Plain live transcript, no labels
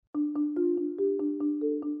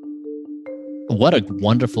What a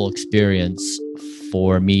wonderful experience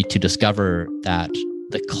for me to discover that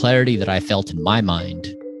the clarity that I felt in my mind,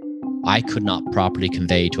 I could not properly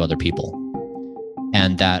convey to other people.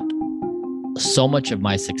 And that so much of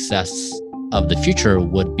my success of the future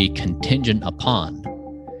would be contingent upon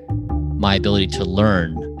my ability to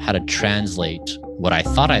learn how to translate what I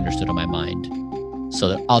thought I understood in my mind so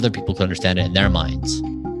that other people could understand it in their minds,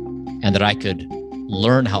 and that I could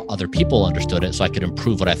learn how other people understood it so I could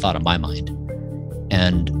improve what I thought in my mind.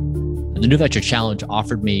 And the New Venture Challenge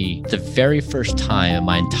offered me the very first time in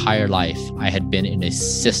my entire life I had been in a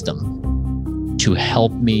system to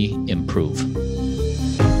help me improve.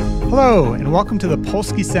 Hello, and welcome to the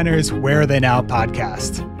Polsky Center's Where Are They Now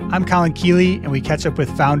podcast. I'm Colin Keeley, and we catch up with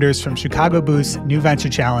founders from Chicago Booth's New Venture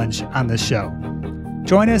Challenge on this show.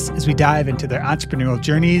 Join us as we dive into their entrepreneurial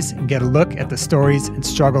journeys and get a look at the stories and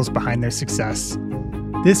struggles behind their success.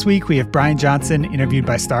 This week, we have Bryan Johnson interviewed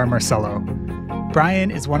by Starr Marcello.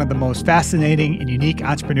 Bryan is one of the most fascinating and unique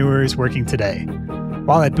entrepreneurs working today.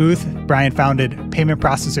 While at Booth, Bryan founded payment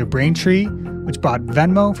processor Braintree, which bought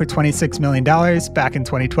Venmo for $26 million back in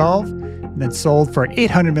 2012, and then sold for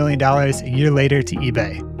 $800 million a year later to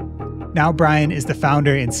eBay. Now Bryan is the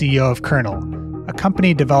founder and CEO of Kernel, a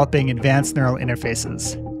company developing advanced neural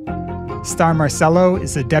interfaces. Starr Marcello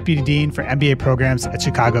is the Deputy Dean for MBA programs at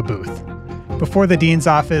Chicago Booth. Before the Dean's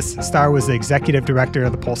office, Starr was the Executive Director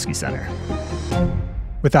of the Polsky Center.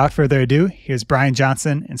 Without further ado, here's Bryan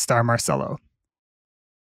Johnson and Starr Marcello.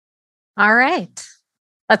 All right,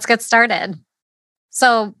 let's get started.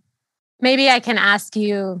 So maybe I can ask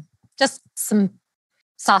you just some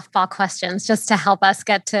softball questions just to help us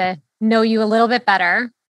get to know you a little bit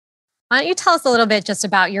better. Why don't you tell us a little bit just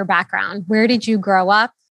about your background? Where did you grow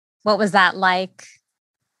up? What was that like?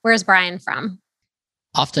 Where's Bryan from?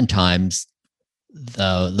 Oftentimes,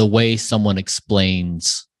 the way someone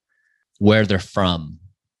explains where they're from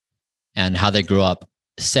and how they grew up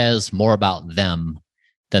says more about them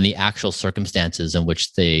than the actual circumstances in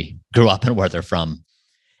which they grew up and where they're from.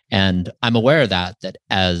 And I'm aware of that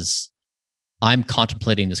as I'm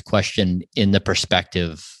contemplating this question in the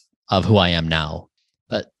perspective of who I am now.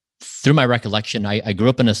 But through my recollection, I grew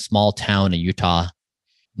up in a small town in Utah.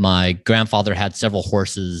 My grandfather had several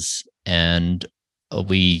horses, and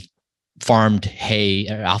we farmed hay,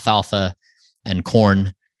 alfalfa, and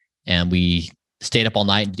corn, and we stayed up all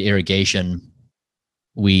night and did irrigation.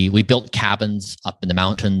 We built cabins up in the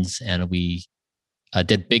mountains, and we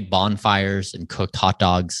did big bonfires and cooked hot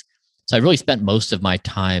dogs. So I really spent most of my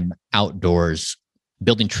time outdoors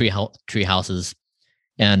building tree houses.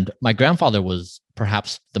 And my grandfather was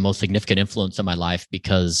perhaps the most significant influence in my life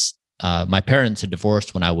because my parents had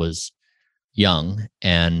divorced when I was young,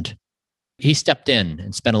 and he stepped in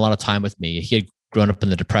and spent a lot of time with me. He had grown up in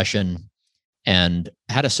the Depression and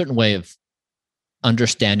had a certain way of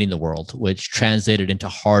understanding the world, which translated into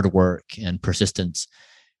hard work and persistence.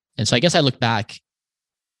 And so I guess I look back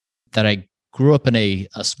that I grew up in a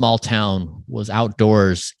small town, was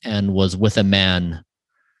outdoors, and was with a man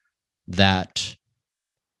that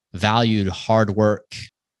valued hard work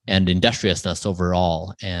and industriousness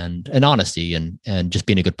overall, and honesty and just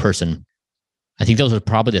being a good person. I think those are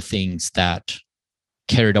probably the things that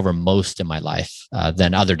carried over most in my life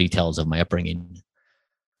than other details of my upbringing.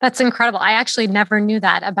 That's incredible. I actually never knew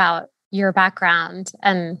that about your background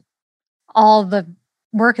and all the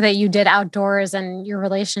work that you did outdoors and your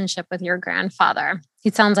relationship with your grandfather.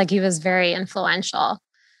 It sounds like he was very influential.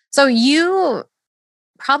 So you,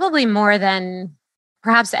 probably more than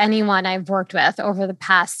perhaps anyone I've worked with over the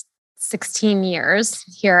past 16 years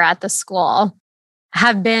here at the school,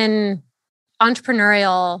 have been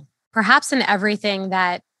entrepreneurial, perhaps in everything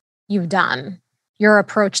that you've done, your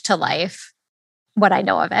approach to life, what I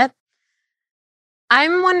know of it.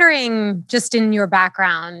 I'm wondering, just in your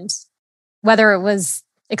background, whether it was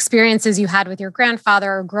experiences you had with your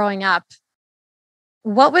grandfather or growing up,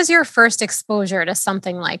 what was your first exposure to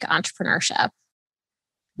something like entrepreneurship?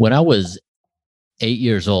 When I was 7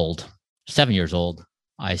 years old,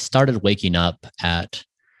 I started waking up at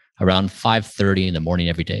around 5:30 in the morning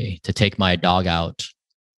every day to take my dog out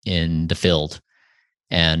in the field.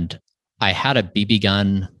 And I had a BB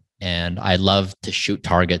gun, and I loved to shoot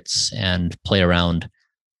targets and play around.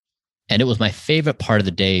 And it was my favorite part of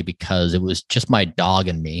the day because it was just my dog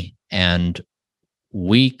and me. And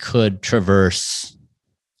we could traverse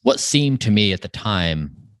what seemed to me at the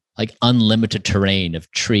time like unlimited terrain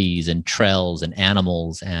of trees and trails and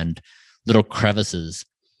animals and little crevices.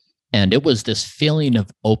 And it was this feeling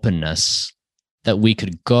of openness that we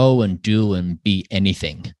could go and do and be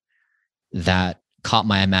anything that caught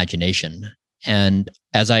my imagination. And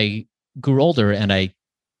as I grew older and I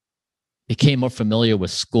became more familiar with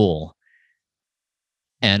school,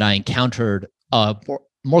 and I encountered a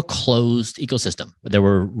more closed ecosystem. There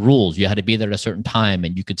were rules. You had to be there at a certain time,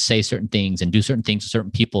 and you could say certain things and do certain things to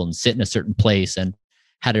certain people and sit in a certain place and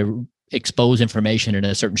had to expose information in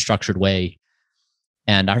a certain structured way.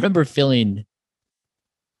 And I remember feeling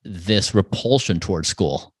this repulsion towards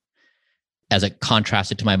school as it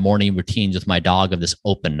contrasted to my morning routines with my dog, of this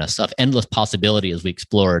openness, of endless possibility as we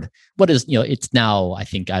explored what is, it's now, I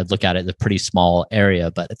think I look at it as a pretty small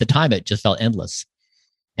area, but at the time it just felt endless.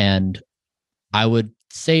 And I would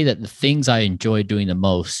say that the things I enjoy doing the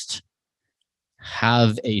most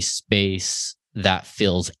have a space that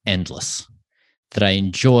feels endless, that I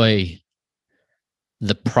enjoy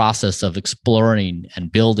the process of exploring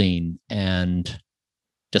and building and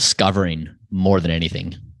discovering more than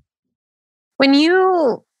anything. When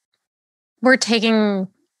you were taking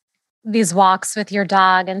these walks with your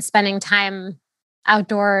dog and spending time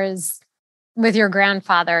outdoors with your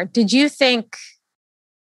grandfather, did you think,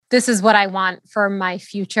 this is what I want for my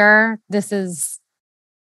future? This is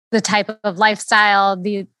the type of lifestyle,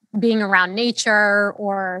 the being around nature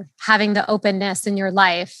or having the openness in your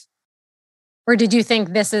life? Or did you think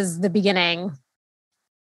this is the beginning?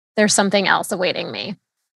 There's something else awaiting me.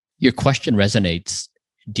 Your question resonates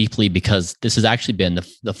deeply because this has actually been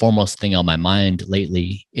the foremost thing on my mind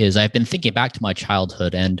lately. Is I've been thinking back to my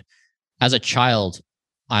childhood, and as a child,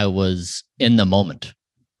 I was in the moment.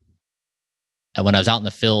 And when I was out in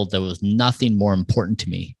the field, there was nothing more important to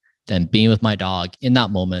me than being with my dog in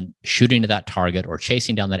that moment, shooting at that target or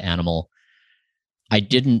chasing down that animal. I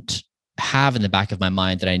didn't have in the back of my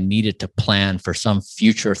mind that I needed to plan for some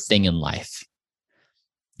future thing in life.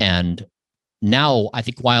 And now, I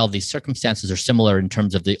think while these circumstances are similar in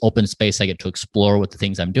terms of the open space I get to explore with the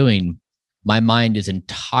things I'm doing, my mind is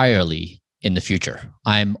entirely in the future.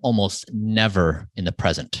 I'm almost never in the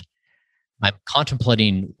present. I'm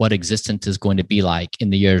contemplating what existence is going to be like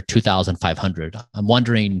in the year 2500. I'm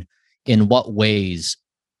wondering in what ways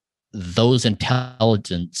those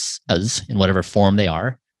intelligences, in whatever form they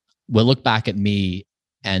are, will look back at me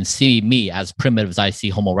and see me as primitive as I see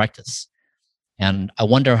Homo erectus. And I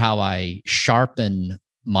wonder how I sharpen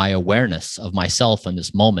my awareness of myself in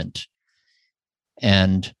this moment.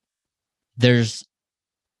 And there's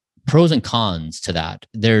pros and cons to that.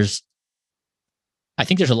 I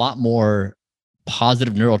think there's a lot more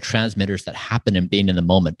positive neurotransmitters that happen in being in the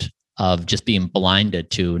moment, of just being blinded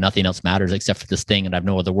to nothing else matters except for this thing, and I have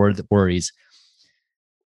no other worries.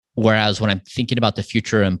 Whereas when I'm thinking about the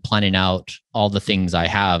future and planning out all the things I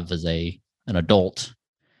have as an adult,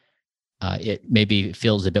 it maybe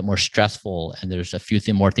feels a bit more stressful, and there's a few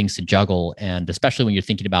more things to juggle. And especially when you're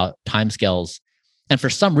thinking about timescales. And for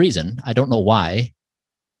some reason, I don't know why,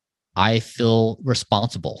 I feel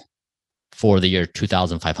responsible for the year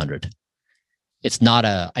 2500.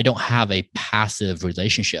 I don't have a passive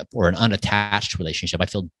relationship or an unattached relationship. I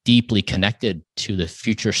feel deeply connected to the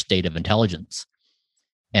future state of intelligence.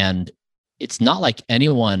 And it's not like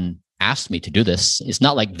anyone asked me to do this. It's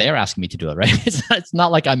not like they're asking me to do it, right? It's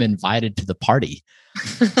not like I'm invited to the party.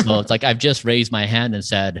 So it's like I've just raised my hand and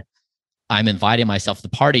said, I'm inviting myself to the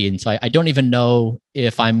party. And so I don't even know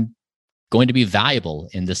if I'm going to be valuable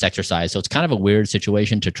in this exercise. So it's kind of a weird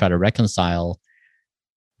situation to try to reconcile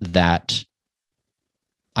that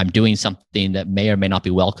I'm doing something that may or may not be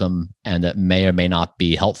welcome and that may or may not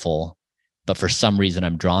be helpful, but for some reason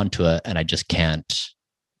I'm drawn to it and I just can't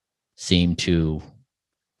seem to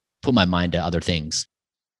put my mind to other things.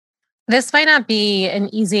 This might not be an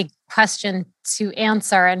easy question to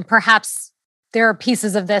answer, and perhaps there are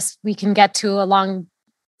pieces of this we can get to along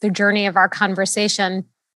the journey of our conversation.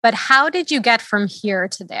 But how did you get from here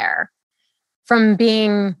to there? From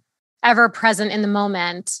being ever present in the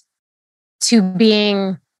moment to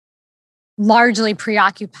being largely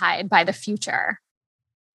preoccupied by the future?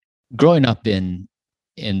 Growing up in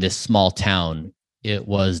this small town, it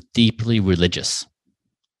was deeply religious.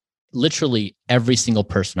 Literally every single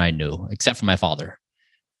person I knew, except for my father,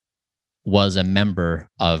 was a member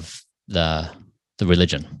of the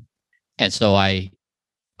religion. And so I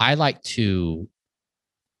like to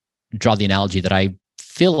draw the analogy that I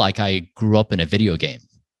feel like I grew up in a video game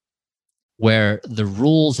where the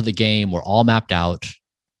rules of the game were all mapped out.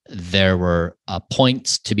 There were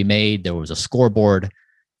points to be made. There was a scoreboard.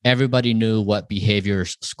 Everybody knew what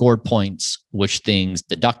behaviors scored points, which things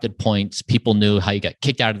deducted points. People knew how you got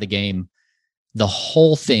kicked out of the game. The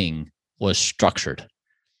whole thing was structured.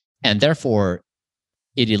 And therefore,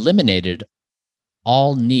 it eliminated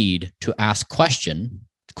all need to ask questions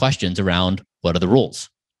around what are the rules.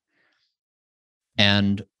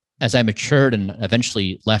 And as I matured and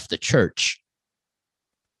eventually left the church,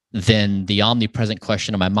 then the omnipresent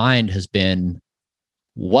question in my mind has been,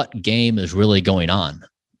 what game is really going on?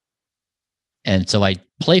 And so I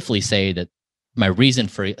playfully say that my reason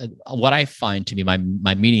for what I find to be my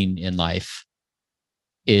meaning in life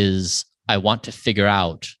is I want to figure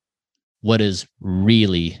out what is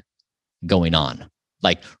really going on.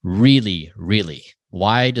 Like really, really.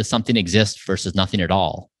 Why does something exist versus nothing at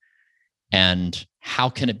all? And how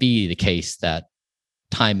can it be the case that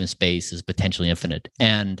time and space is potentially infinite?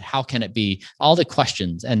 And how can it be all the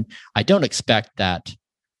questions? And I don't expect that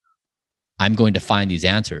I'm going to find these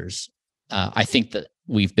answers. I think that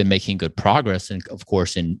we've been making good progress, and of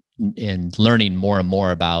course, in learning more and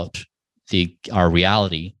more about our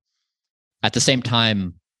reality. At the same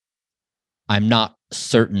time, I'm not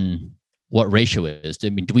certain what ratio it is. I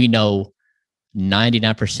mean, do we know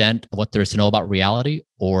 99% of what there is to know about reality,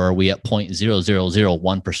 or are we at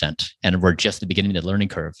 0.0001% and we're just at the beginning of the learning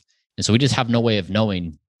curve? And so we just have no way of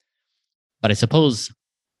knowing. But I suppose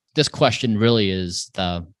this question really is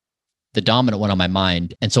the dominant one on my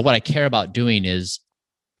mind. And so what I care about doing is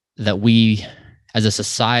that we, as a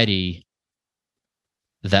society,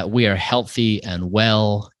 that we are healthy and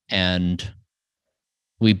well, and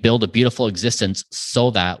we build a beautiful existence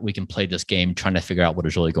so that we can play this game trying to figure out what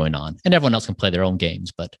is really going on. And everyone else can play their own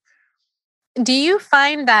games. But do you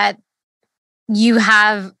find that you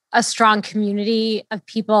have a strong community of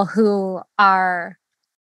people who are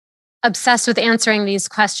obsessed with answering these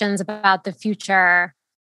questions about the future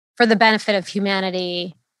for the benefit of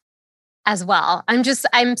humanity as well?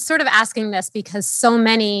 I'm sort of asking this because so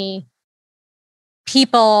many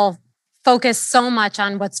people focus so much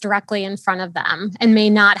on what's directly in front of them and may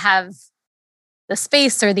not have the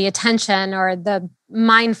space or the attention or the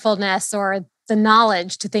mindfulness or the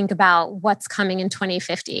knowledge to think about what's coming in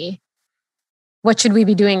 2050. What should we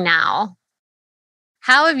be doing now?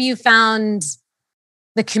 How have you found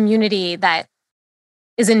the community that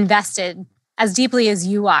is invested as deeply as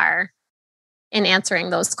you are in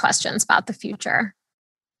answering those questions about the future?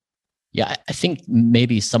 Yeah, I think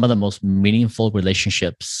maybe some of the most meaningful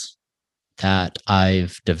relationships that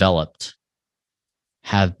I've developed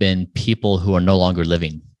have been people who are no longer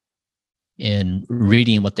living, in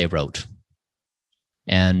reading what they wrote.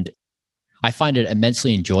 And I find it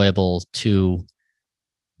immensely enjoyable to,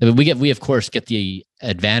 I mean, we of course get the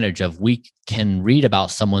advantage of we can read about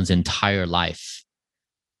someone's entire life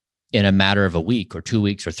in a matter of a week or 2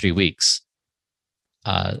 weeks or 3 weeks.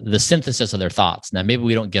 The synthesis of their thoughts. Now, maybe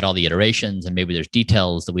we don't get all the iterations and maybe there's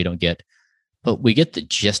details that we don't get, but we get the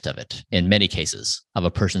gist of it in many cases of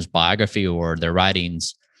a person's biography or their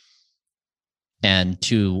writings. And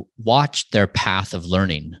to watch their path of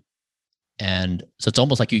learning. And so it's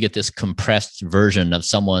almost like you get this compressed version of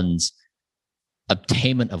someone's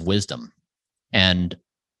obtainment of wisdom. And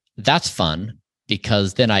that's fun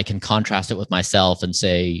because then I can contrast it with myself and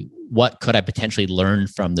say, what could I potentially learn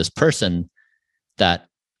from this person that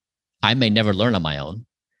I may never learn on my own?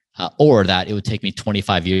 Or that it would take me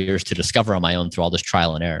 25 years to discover on my own through all this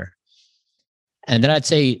trial and error. And then I'd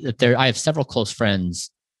say that I have several close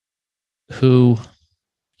friends who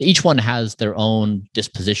each one has their own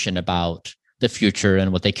disposition about the future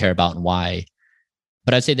and what they care about and why.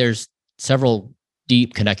 But I'd say there's several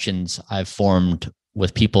deep connections I've formed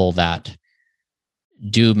with people that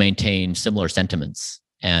do maintain similar sentiments.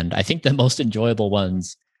 And I think the most enjoyable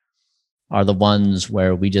ones are the ones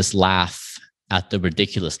where we just laugh at the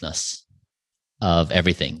ridiculousness of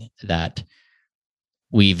everything that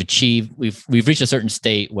we've achieved. We've reached a certain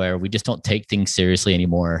state where we just don't take things seriously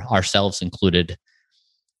anymore, ourselves included.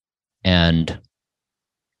 And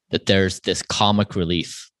that there's this comic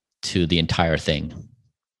relief to the entire thing.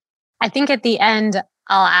 I think at the end,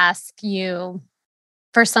 I'll ask you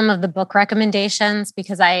for some of the book recommendations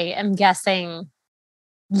because I am guessing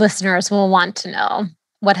listeners will want to know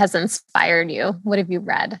what has inspired you. What have you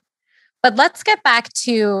read? But let's get back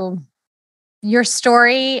to your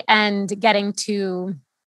story and getting to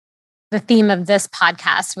the theme of this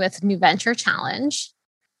podcast with New Venture Challenge.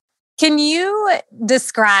 Can you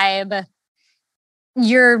describe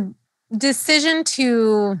your decision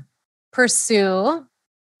to pursue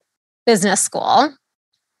business school?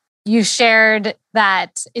 You shared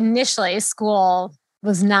that initially school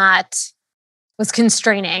was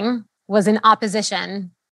constraining, was in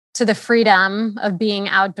opposition to the freedom of being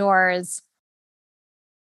outdoors,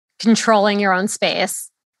 controlling your own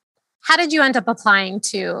space. How did you end up applying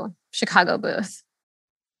to Chicago Booth?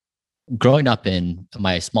 Growing up in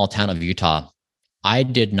my small town of Utah, I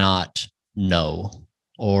did not know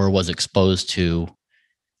or was exposed to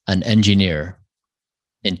an engineer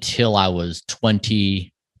until I was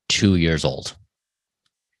 22 years old.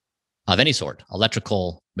 of any sort,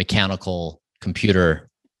 electrical, mechanical, computer.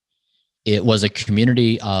 It was a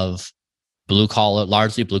community of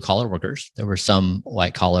largely blue collar workers. There were some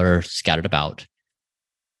white collar scattered about,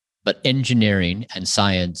 but engineering and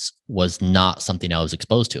science was not something I was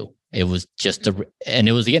exposed to. It was just and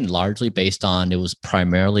it was, again, largely based on, it was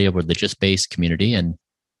primarily a religious based community, and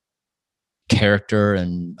character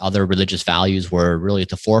and other religious values were really at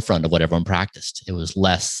the forefront of what everyone practiced. It was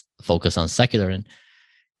less focused on secular.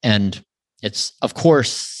 And it's, of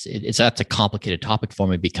course, that's a complicated topic for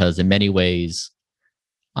me, because in many ways,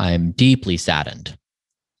 I'm deeply saddened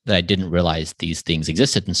that I didn't realize these things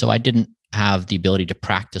existed. And so I didn't have the ability to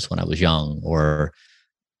practice when I was young, or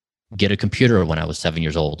get a computer when I was 7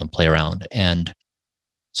 years old and play around. And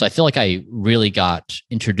so I feel like I really got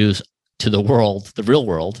introduced to the world, the real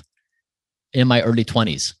world, in my early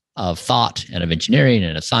 20s of thought and of engineering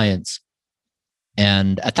and of science.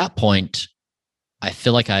 And at that point, I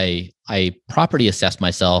feel like I properly assessed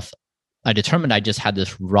myself. I determined I just had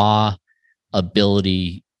this raw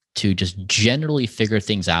ability to just generally figure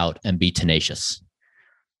things out and be tenacious.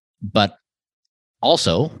 But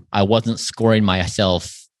also, I wasn't scoring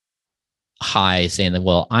myself high saying that,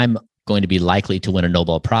 well, I'm going to be likely to win a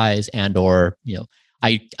Nobel Prize, and, or,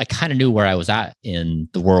 I kind of knew where I was at in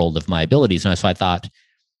the world of my abilities. And so I thought,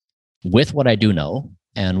 with what I do know,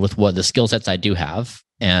 and with what the skill sets I do have,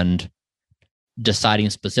 and deciding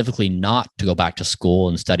specifically not to go back to school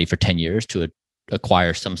and study for 10 years to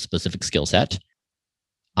acquire some specific skill set,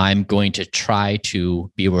 I'm going to try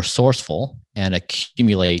to be resourceful and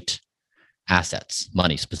accumulate assets,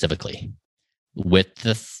 money specifically, with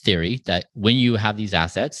the theory that when you have these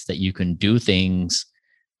assets, that you can do things,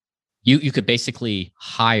 you could basically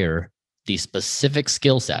hire these specific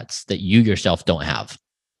skill sets that you yourself don't have.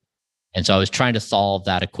 And so I was trying to solve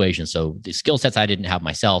that equation. So the skill sets I didn't have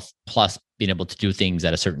myself, plus being able to do things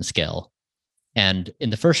at a certain scale. And in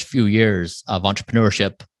the first few years of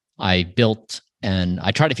entrepreneurship, I built and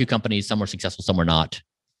I tried a few companies. Some were successful, some were not,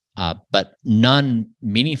 but none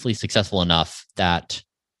meaningfully successful enough that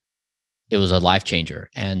it was a life changer.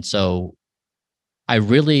 And so I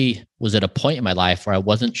really was at a point in my life where I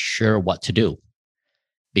wasn't sure what to do,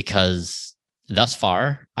 because thus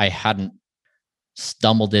far I hadn't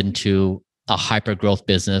stumbled into a hyper growth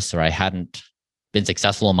business, or I hadn't been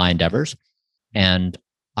successful in my endeavors. And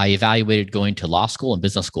I evaluated going to law school and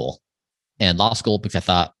business school. And law school, because I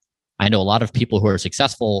thought, I know a lot of people who are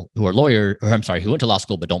successful, who are lawyers, or who went to law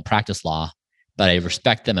school but don't practice law, but I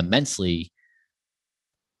respect them immensely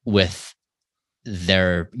with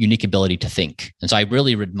their unique ability to think. And so I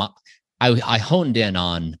really, I honed in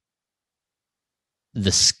on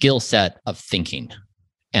the skill set of thinking.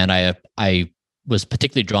 And I was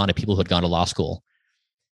particularly drawn to people who had gone to law school.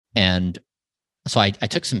 And so I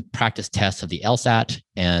took some practice tests of the LSAT,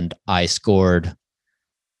 and I scored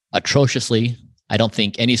atrociously. I don't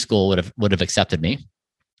think any school would have accepted me,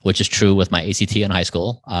 which is true with my ACT in high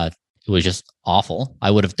school. It was just awful. I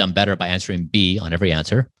would have done better by answering B on every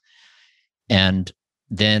answer. And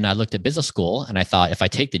then I looked at business school, and I thought, if I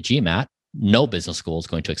take the GMAT, no business school is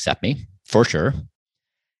going to accept me for sure.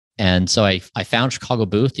 And so I found Chicago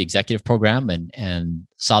Booth, the executive program, and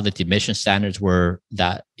saw that the admission standards were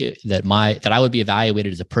that I would be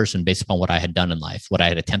evaluated as a person based upon what I had done in life, what I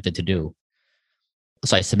had attempted to do.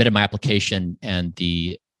 So I submitted my application, and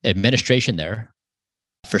the administration there,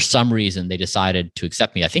 for some reason, they decided to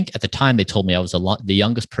accept me. I think at the time they told me I was the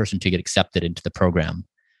youngest person to get accepted into the program.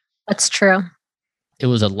 That's true. It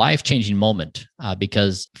was a life-changing moment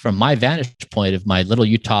because from my vantage point of my little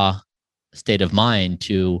Utah state of mind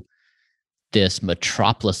to this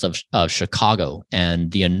metropolis of Chicago,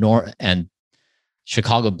 and and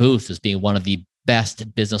Chicago Booth as being one of the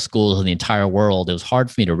best business schools in the entire world, it was hard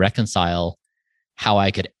for me to reconcile how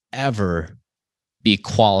I could ever be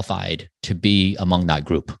qualified to be among that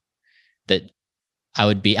group, that I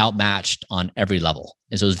would be outmatched on every level.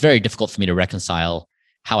 And so it was very difficult for me to reconcile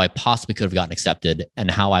how I possibly could have gotten accepted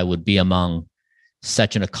and how I would be among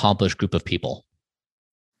such an accomplished group of people.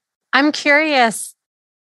 I'm curious,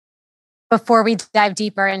 before we dive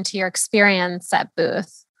deeper into your experience at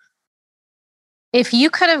Booth, if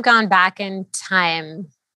you could have gone back in time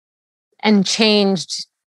and changed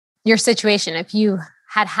your situation, if you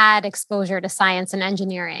had had exposure to science and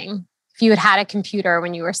engineering, if you had had a computer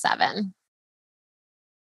when you were 7,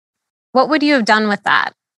 what would you have done with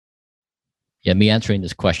that? Yeah, me answering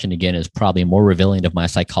this question again is probably more revealing of my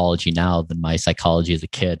psychology now than my psychology as a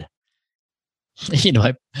kid.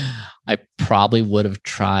 I probably would have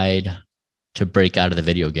tried to break out of the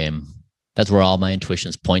video game. That's where all my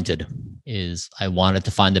intuitions pointed, is I wanted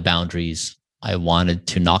to find the boundaries. I wanted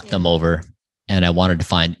to knock them over and I wanted to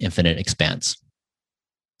find infinite expanse.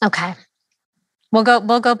 Okay. We'll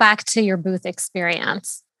go back to your Booth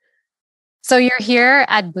experience. So you're here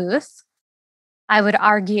at Booth. I would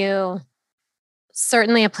argue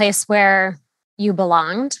certainly a place where you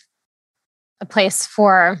belonged, a place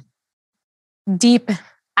for deep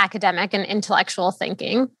academic and intellectual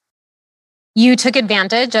thinking. You took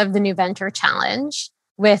advantage of the New Venture Challenge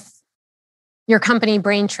with your company,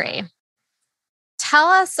 Braintree. Tell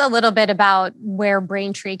us a little bit about where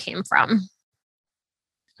Braintree came from.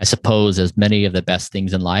 I suppose, as many of the best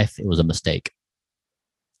things in life, it was a mistake.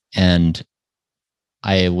 And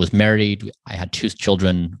I was married. I had 2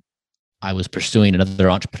 children. I was pursuing another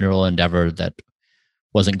entrepreneurial endeavor that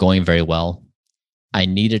wasn't going very well. I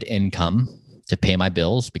needed income to pay my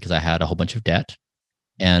bills because I had a whole bunch of debt,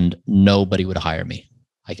 and nobody would hire me.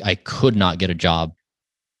 I could not get a job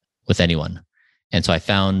with anyone. And so I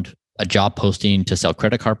found a job posting to sell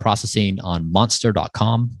credit card processing on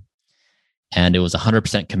monster.com. And it was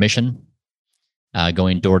 100% commission,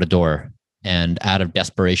 going door to door. And out of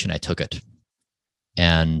desperation, I took it.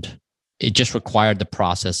 And it just required the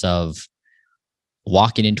process of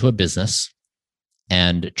walking into a business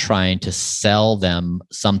and trying to sell them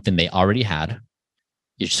something they already had.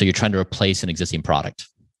 So you're trying to replace an existing product.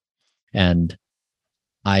 And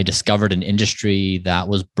I discovered an industry that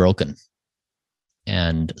was broken.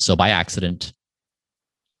 And so by accident,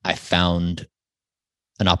 I found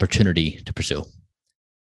an opportunity to pursue.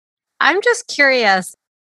 I'm just curious,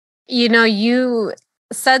 you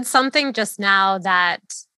said something just now that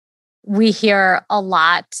we hear a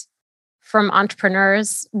lot from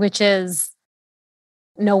entrepreneurs, which is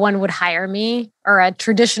no one would hire me, or a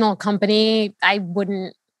traditional company, I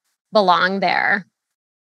wouldn't belong there.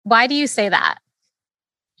 Why do you say that?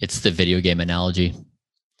 It's the video game analogy.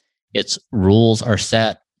 Its rules are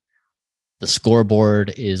set. The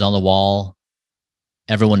scoreboard is on the wall.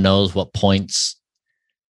 Everyone knows what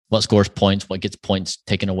scores points, what gets points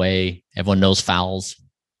taken away. Everyone knows fouls.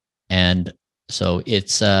 And so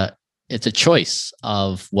it's a choice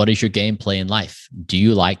of what is your gameplay in life. Do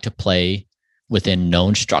you like to play within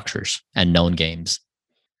known structures and known games?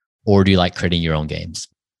 Or do you like creating your own games?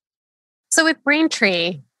 So with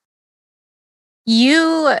Braintree,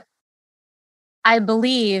 you, I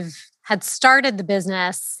believe, had started the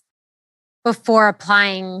business before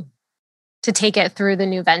applying to take it through the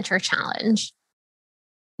New Venture Challenge.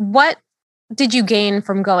 What did you gain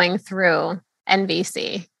from going through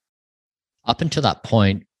NVC? Up until that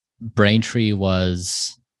point, Braintree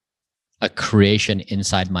was a creation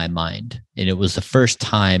inside my mind. And it was the first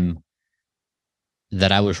time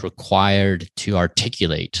that I was required to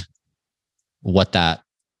articulate what that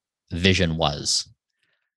vision was.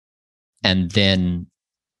 And then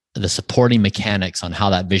the supporting mechanics on how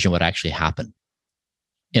that vision would actually happen.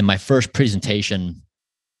 In my first presentation,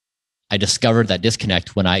 I discovered that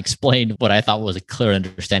disconnect when I explained what I thought was a clear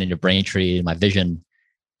understanding of Braintree and my vision.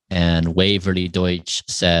 And Waverly Deutsch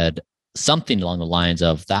said something along the lines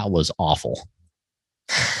of, "That was awful."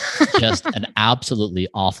 Just an absolutely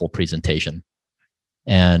awful presentation.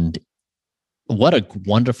 And what a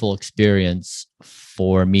wonderful experience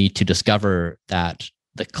for me to discover that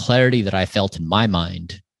the clarity that I felt in my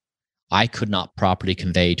mind, I could not properly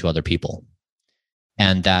convey to other people.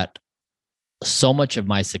 And that so much of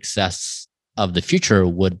my success of the future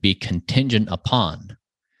would be contingent upon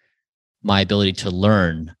my ability to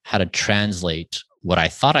learn how to translate what I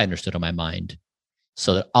thought I understood in my mind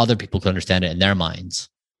so that other people could understand it in their minds,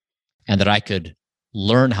 and that I could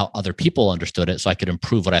learn how other people understood it so I could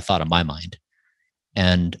improve what I thought in my mind.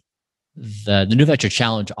 And the New Venture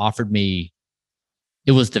Challenge offered me,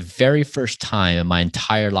 it was the very first time in my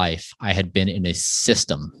entire life I had been in a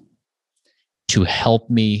system to help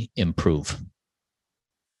me improve.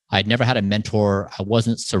 I'd never had a mentor. I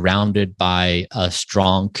wasn't surrounded by a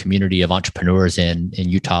strong community of entrepreneurs in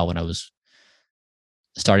Utah when I was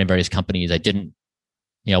starting various companies. I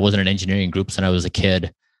wasn't in engineering groups when I was a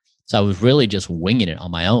kid. So I was really just winging it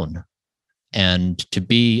on my own. And to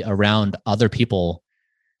be around other people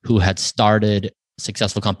who had started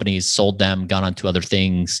successful companies, sold them, gone on to other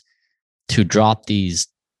things, to drop these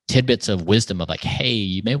tidbits of wisdom of like, hey,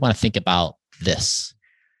 you may want to think about this.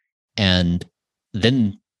 And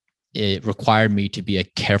then it required me to be a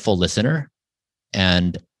careful listener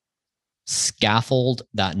and scaffold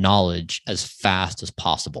that knowledge as fast as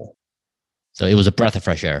possible. So it was a breath of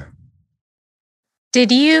fresh air.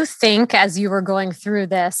 Did you think, as you were going through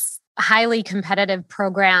this highly competitive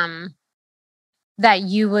program, that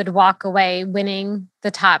you would walk away winning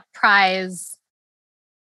the top prize,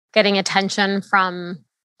 getting attention from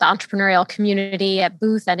the entrepreneurial community at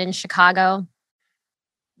Booth and in Chicago?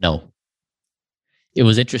 No. it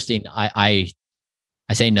was interesting. I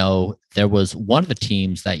say no. There was one of the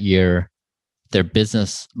teams that year, their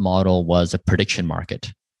business model was a prediction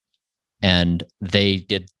market. And they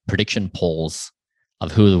did prediction polls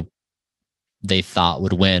of who they thought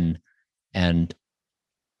would win. And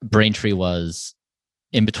Braintree was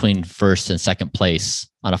in between first and second place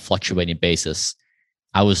on a fluctuating basis.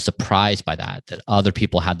 I was surprised by that other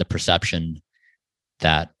people had the perception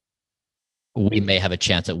that we may have a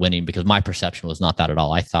chance at winning, because my perception was not that at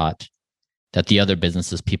all. I thought that the other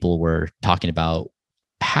businesses people were talking about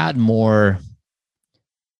had more,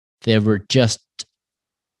 they were just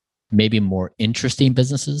maybe more interesting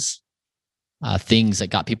businesses, things that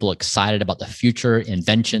got people excited about the future,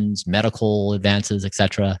 inventions, medical advances,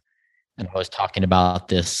 etc. And I was talking about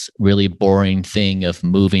this really boring thing of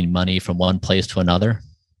moving money from one place to another.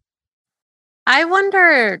 I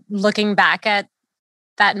wonder, looking back at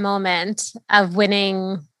that moment of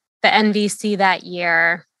winning the NVC that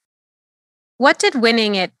year, what did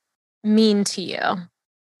winning it mean to you?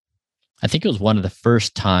 I think it was one of the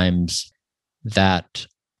first times that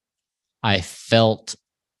I felt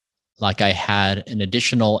like I had an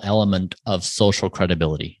additional element of social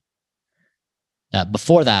credibility.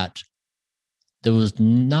 Before that, there was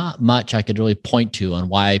not much I could really point to on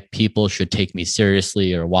why people should take me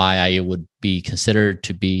seriously or why I would be considered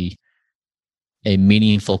to be a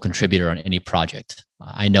meaningful contributor on any project.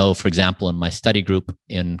 I know, for example, in my study group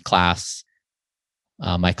in class,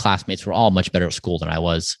 my classmates were all much better at school than I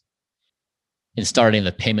was. In starting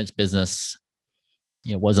the payments business,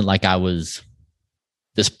 it wasn't like I was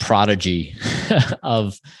this prodigy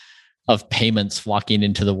of payments walking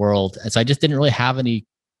into the world. And so I just didn't really have any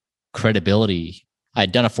credibility.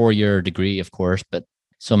 I'd done a 4-year degree, of course, but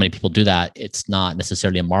so many people do that. It's not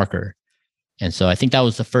necessarily a marker. And so I think that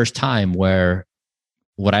was the first time where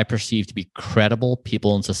what I perceived to be credible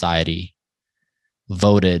people in society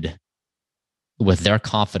voted with their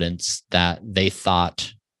confidence that they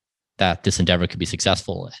thought that this endeavor could be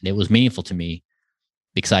successful. And it was meaningful to me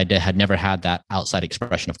because I had never had that outside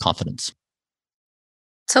expression of confidence.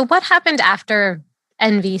 So what happened after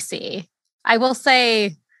NVC? I will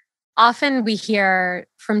say, often we hear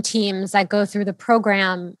from teams that go through the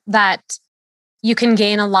program that you can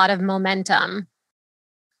gain a lot of momentum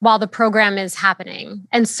while the program is happening.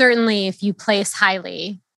 And certainly if you place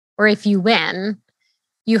highly or if you win,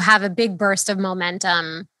 you have a big burst of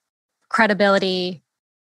momentum, credibility,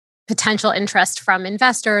 potential interest from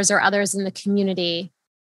investors or others in the community.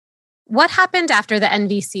 What happened after the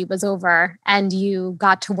NVC was over and you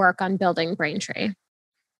got to work on building Braintree?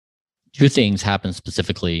 Two things happened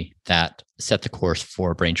specifically that set the course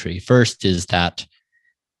for Braintree. First is that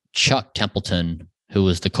Chuck Templeton, who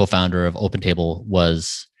was the co-founder of OpenTable,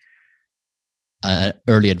 was an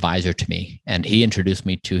early advisor to me. And he introduced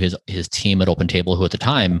me to his team at OpenTable, who at the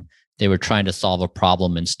time, they were trying to solve a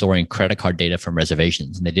problem in storing credit card data from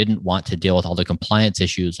reservations. And they didn't want to deal with all the compliance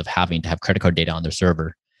issues of having to have credit card data on their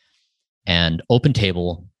server. And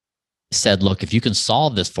OpenTable said, look, if you can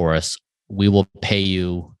solve this for us, we will pay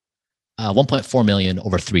you $1.4 million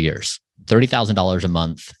over 3 years, $30,000 a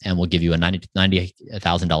month, and we'll give you a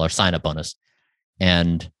 $90,000 sign-up bonus.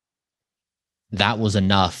 And that was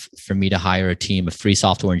enough for me to hire a team of 3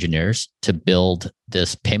 software engineers to build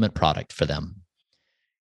this payment product for them.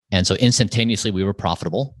 And so instantaneously, we were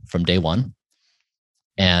profitable from day one.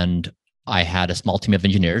 And I had a small team of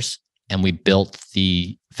engineers, and we built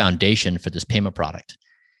the foundation for this payment product.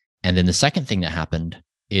 And then the second thing that happened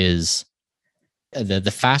is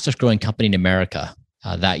the fastest growing company in America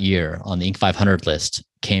that year on the Inc. 500 list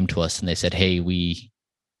came to us and they said, hey, we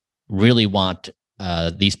really want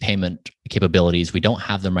these payment capabilities. We don't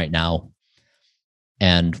have them right now.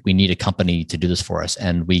 And we need a company to do this for us.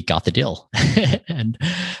 And we got the deal. And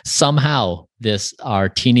somehow our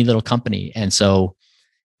teeny little company. And so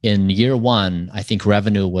in year one, I think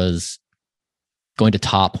revenue was going to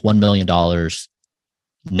top $1 million.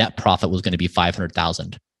 Net profit was going to be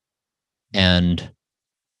 $500,000. And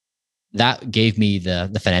that gave me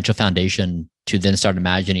the financial foundation to then start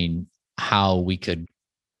imagining how we could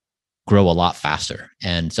grow a lot faster.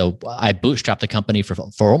 And so I bootstrapped the company for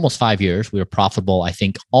almost 5 years. We were profitable, I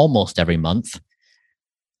think, almost every month.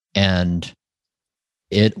 And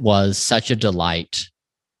it was such a delight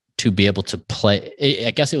to be able to play.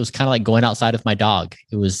 I guess it was kind of like going outside with my dog.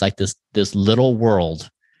 It was like this little world.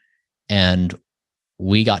 And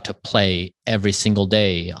we got to play every single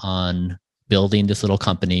day on building this little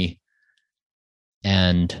company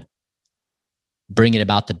and bringing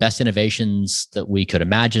about the best innovations that we could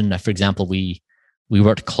imagine. For example, we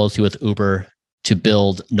worked closely with Uber to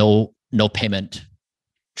build no payment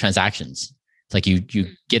transactions. It's like you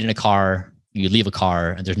get in a car, you leave a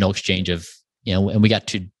car and there's no exchange of, and we got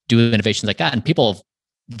to do innovations like that. And people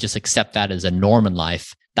just accept that as a norm in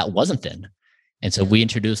life. That wasn't then. And so we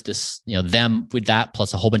introduced this, them with that,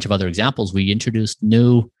 plus a whole bunch of other examples. We introduced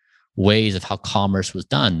new ways of how commerce was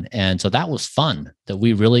done. And so that was fun, that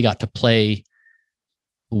we really got to play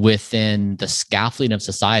within the scaffolding of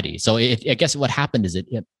society. So I guess what happened is it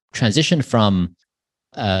transitioned from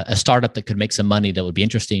a startup that could make some money that would be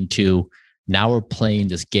interesting to now we're playing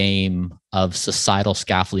this game of societal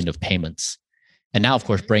scaffolding of payments. And now, of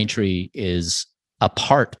course, Braintree is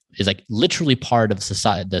like literally part of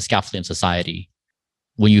society, the scaffolding of society.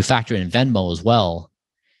 When you factor in Venmo as well,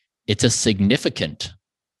 it's a significant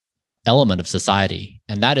element of society.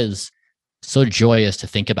 And that is so joyous to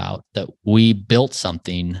think about, that we built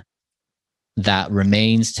something that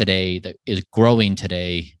remains today, that is growing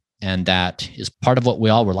today, and that is part of what we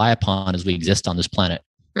all rely upon as we exist on this planet.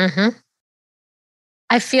 Mm-hmm.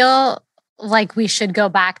 I feel like we should go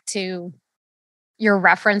back to your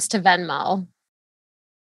reference to Venmo,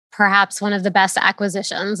 perhaps one of the best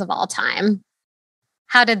acquisitions of all time.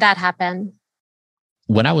 How did that happen?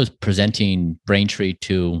 When I was presenting Braintree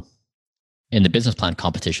in the business plan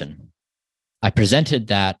competition, I presented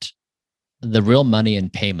that the real money in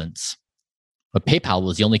payments, but PayPal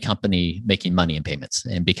was the only company making money in payments.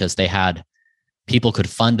 And because they had, people could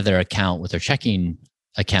fund their account with their checking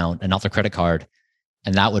account and not their credit card.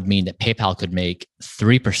 And that would mean that PayPal could make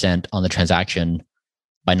 3% on the transaction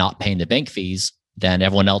by not paying the bank fees. Then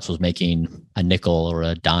everyone else was making a nickel or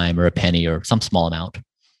a dime or a penny or some small amount.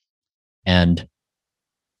 And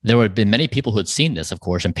there would have been many people who had seen this, of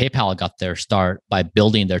course, and PayPal got their start by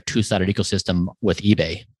building their two-sided ecosystem with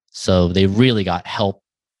eBay. So they really got help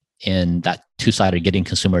in that two-sided, getting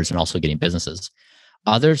consumers and also getting businesses.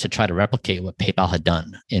 Others had tried to replicate what PayPal had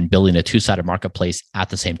done in building a two-sided marketplace at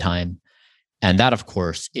the same time. And that, of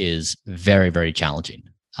course, is very, very challenging.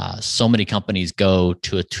 So many companies go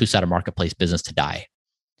to a two-sided marketplace business to die.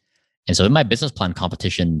 And so in my business plan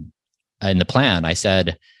competition, in the plan, I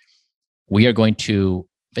said, we are going to,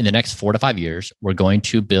 in the next 4 to 5 years, we're going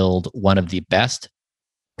to build one of the best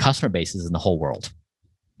customer bases in the whole world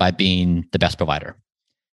by being the best provider.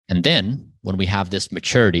 And then when we have this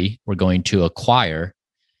maturity, we're going to acquire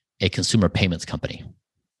a consumer payments company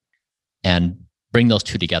and bring those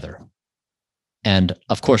two together. And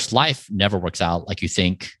of course, life never works out like you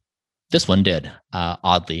think. This one did,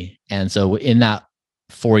 oddly. And so in that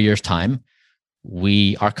 4 years' time,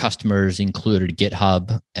 our customers included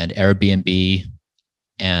GitHub and Airbnb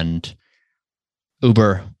and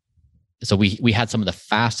Uber. So we had some of the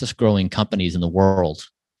fastest growing companies in the world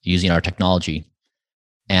using our technology.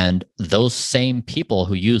 And those same people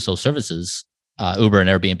who use those services, Uber and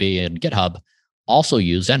Airbnb and GitHub, also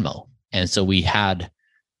use Venmo. And so we had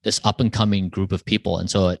this up and coming group of people. And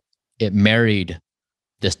so it married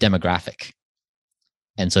this demographic.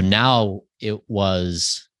 And so now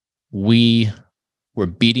we were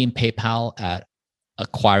beating PayPal at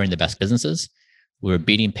acquiring the best businesses. We were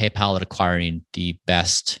beating PayPal at acquiring the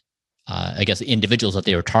best, individuals that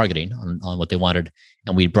they were targeting on what they wanted.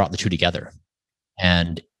 And we brought the two together.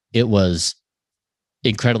 And it was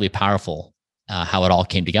incredibly powerful how it all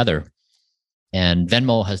came together. And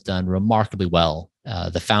Venmo has done remarkably well.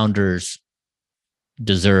 The founders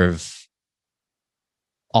deserve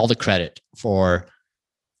all the credit for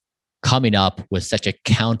coming up with such a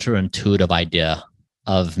counterintuitive idea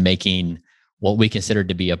of making what we consider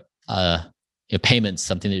to be a payments,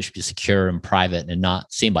 something that should be secure and private and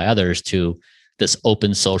not seen by others, to this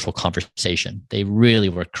open social conversation. They really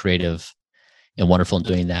were creative and wonderful in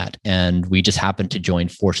doing that. And we just happened to join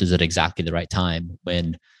forces at exactly the right time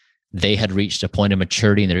when they had reached a point of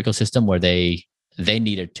maturity in their ecosystem where they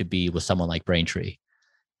needed to be with someone like Braintree.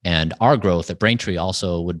 And our growth at Braintree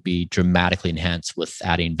also would be dramatically enhanced with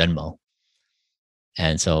adding Venmo.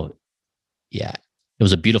 And so, yeah, it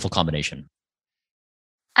was a beautiful combination.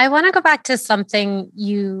 I want to go back to something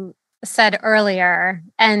you said earlier,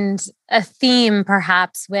 and a theme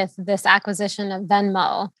perhaps with this acquisition of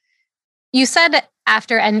Venmo. You said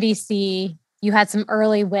after NVC, you had some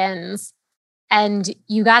early wins and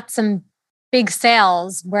you got some big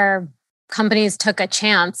sales where companies took a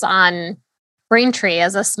chance on Braintree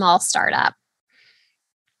as a small startup.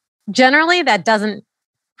 Generally, that doesn't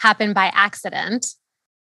happen by accident.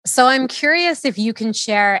 So I'm curious if you can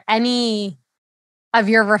share any of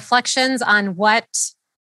your reflections on what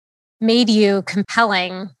made you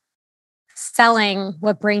compelling selling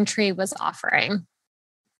what Braintree was offering.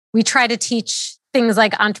 We try to teach things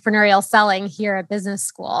like entrepreneurial selling here at business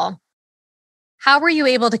school. How were you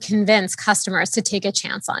able to convince customers to take a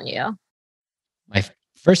chance on you? My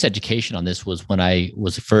first education on this was when I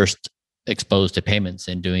was first exposed to payments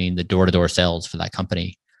and doing the door-to-door sales for that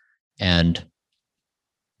company. And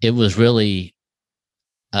it was really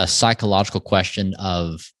a psychological question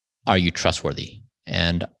of, are you trustworthy?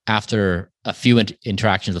 And after a few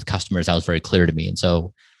interactions with customers, that was very clear to me. And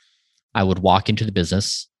so I would walk into the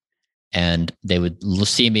business and they would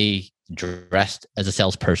see me dressed as a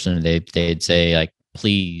salesperson. And they'd say, like,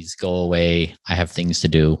 please go away. I have things to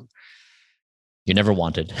do. You're never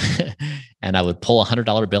wanted. And I would pull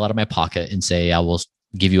 $100 bill out of my pocket and say, I will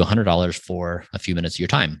give you $100 for a few minutes of your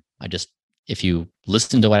time. If you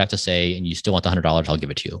listen to what I have to say and you still want the $100, I'll give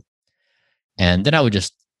it to you. And then I would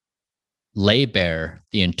just lay bare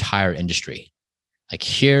the entire industry. Like,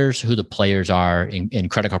 here's who the players are in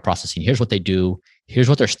credit card processing. Here's what they do. Here's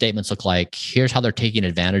what their statements look like. Here's how they're taking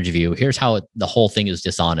advantage of you. Here's how the whole thing is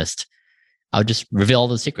dishonest. I would just reveal all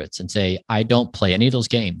the secrets and say, I don't play any of those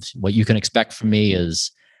games. What you can expect from me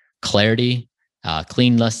is clarity,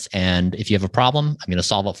 cleanness, and if you have a problem, I'm going to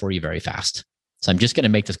solve it for you very fast. So I'm just going to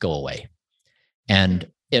make this go away. And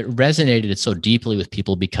it resonated so deeply with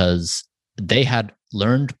people because they had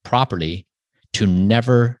learned properly to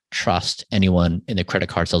never trust anyone in the credit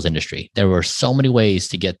card sales industry. There were so many ways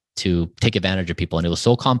to take advantage of people, and it was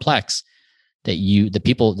so complex that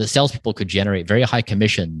the salespeople could generate very high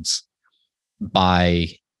commissions by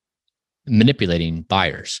manipulating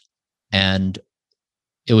buyers. And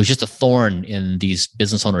it was just a thorn in these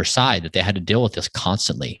business owners' side that they had to deal with this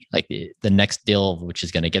constantly, like the next deal, which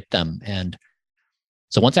is going to get them. And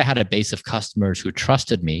so once I had a base of customers who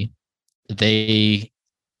trusted me, they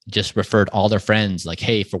just referred all their friends, like,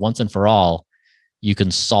 hey, for once and for all, you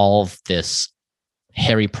can solve this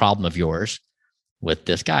hairy problem of yours with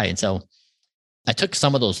this guy. And so I took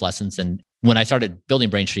some of those lessons. And when I started building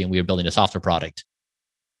Braintree and we were building a software product,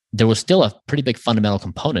 there was still a pretty big fundamental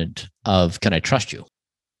component of, can I trust you?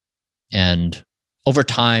 And over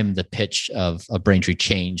time, the pitch of Braintree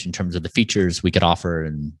changed in terms of the features we could offer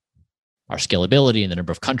and our scalability and the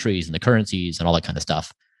number of countries and the currencies and all that kind of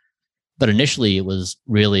stuff. But initially, it was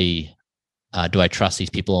really, do I trust these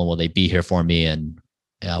people and will they be here for me and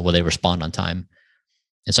will they respond on time?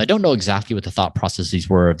 And so I don't know exactly what the thought processes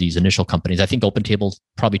were of these initial companies. I think OpenTable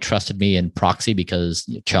probably trusted me in proxy because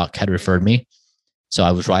Chuck had referred me. So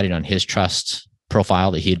I was riding on his trust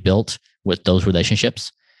profile that he had built with those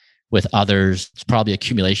relationships. With others, it's probably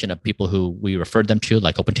accumulation of people who we referred them to,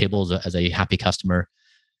 like OpenTable as a happy customer.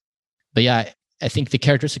 But yeah, I think the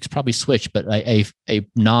characteristics probably switch, but a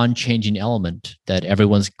non-changing element that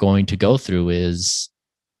everyone's going to go through is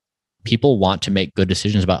people want to make good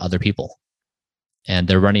decisions about other people. And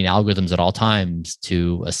they're running algorithms at all times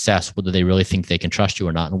to assess whether they really think they can trust you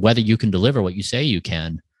or not, and whether you can deliver what you say you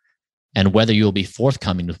can, and whether you will be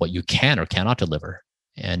forthcoming with what you can or cannot deliver.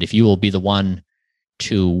 And if you will be the one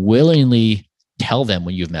to willingly tell them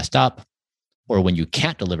when you've messed up, or when you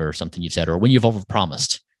can't deliver something you've said, or when you've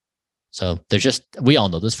overpromised. So we all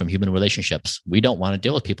know this from human relationships. We don't want to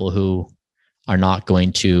deal with people who are not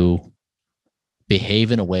going to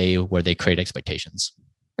behave in a way where they create expectations.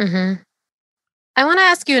 Mm-hmm. I want to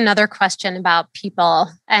ask you another question about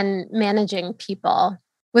people and managing people.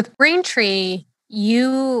 With Braintree,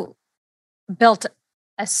 you built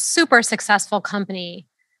a super successful company.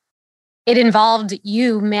 It involved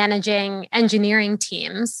you managing engineering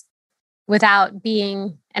teams without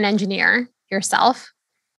being an engineer yourself.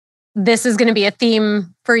 This is going to be a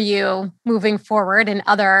theme for you moving forward in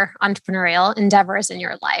other entrepreneurial endeavors in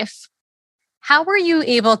your life. How were you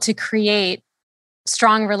able to create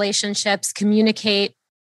strong relationships, communicate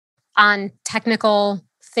on technical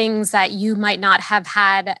things that you might not have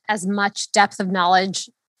had as much depth of knowledge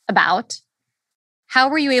about? How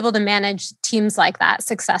were you able to manage teams like that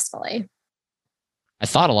successfully? I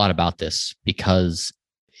thought a lot about this because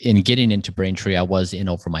in getting into Braintree, I was in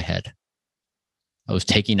over my head. I was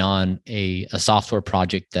taking on a software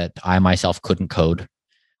project that I myself couldn't code.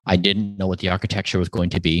 I didn't know what the architecture was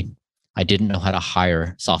going to be. I didn't know how to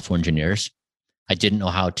hire software engineers. I didn't know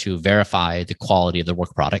how to verify the quality of the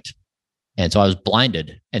work product. And so I was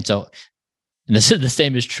blinded. And this is the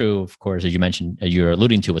same is true, of course, as you mentioned, you're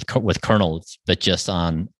alluding to with Kernel, but just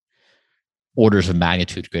on orders of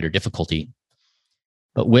magnitude greater difficulty.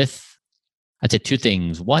 But I'd say two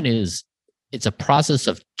things. One is it's a process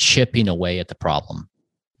of chipping away at the problem.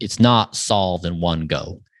 It's not solved in one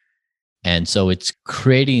go. And so it's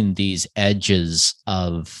creating these edges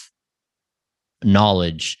of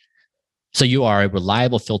knowledge. So you are a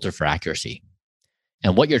reliable filter for accuracy.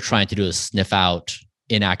 And what you're trying to do is sniff out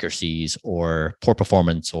inaccuracies or poor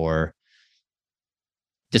performance or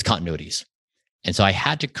discontinuities. And so I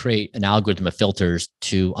had to create an algorithm of filters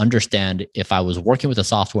to understand if I was working with a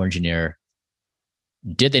software engineer,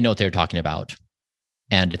 Did they know what they were talking about?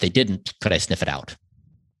 And if they didn't, could I sniff it out?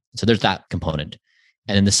 So there's that component.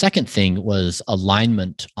 And then the second thing was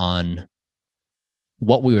alignment on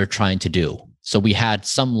what we were trying to do. So we had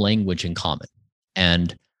some language in common.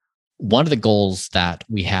 And one of the goals that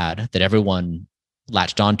we had that everyone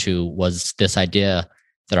latched onto was this idea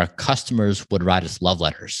that our customers would write us love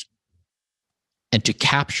letters. And to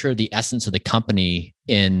capture the essence of the company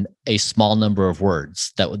in a small number of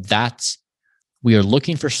words, we are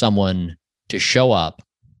looking for someone to show up,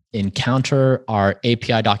 encounter our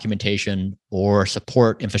API documentation or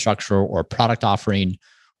support infrastructure or product offering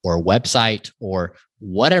or website or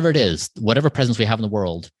whatever it is, whatever presence we have in the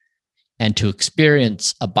world, and to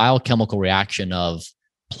experience a biochemical reaction of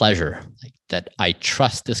pleasure, like that I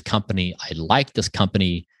trust this company, I like this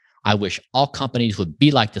company, I wish all companies would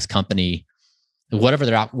be like this company, whatever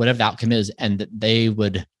the outcome is, and that they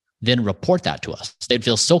would then report that to us. They'd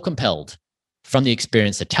feel so compelled from the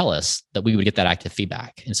experience to tell us that we would get that active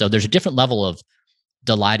feedback. And so there's a different level of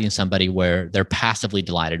delighting somebody where they're passively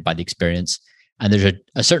delighted by the experience. And there's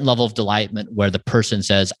a certain level of delightment where the person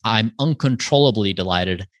says, I'm uncontrollably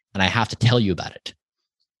delighted and I have to tell you about it.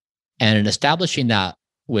 And in establishing that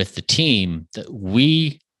with the team, that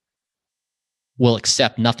we will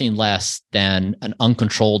accept nothing less than an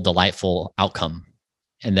uncontrolled, delightful outcome.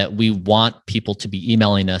 And that we want people to be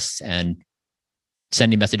emailing us and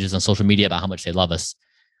sending messages on social media about how much they love us,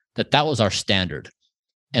 that was our standard.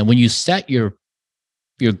 And when you set your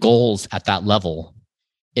goals at that level,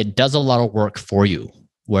 it does a lot of work for you,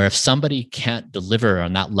 where if somebody can't deliver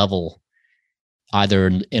on that level, either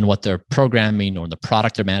in what they're programming or in the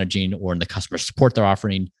product they're managing or in the customer support they're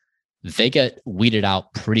offering, they get weeded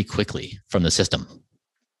out pretty quickly from the system.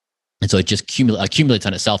 And so it just accumulates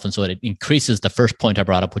on itself. And so it increases the first point I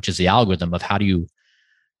brought up, which is the algorithm of how do you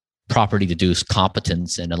properly deduce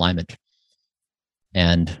competence and alignment.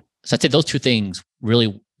 And so I'd say those two things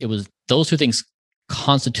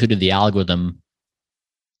constituted the algorithm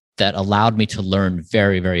that allowed me to learn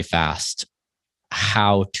very, very fast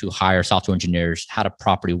how to hire software engineers, how to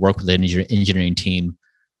properly work with an engineering team,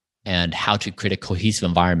 and how to create a cohesive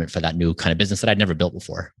environment for that new kind of business that I'd never built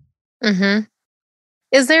before. Mm-hmm.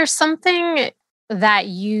 Is there something that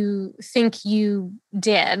you think you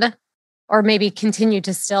did, or maybe continue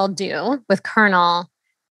to still do with Kernel,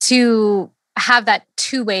 to have that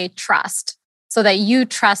two-way trust so that you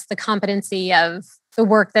trust the competency of the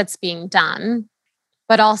work that's being done,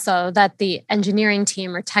 but also that the engineering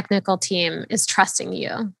team or technical team is trusting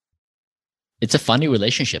you? It's a funny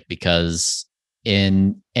relationship because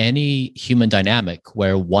in any human dynamic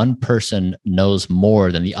where one person knows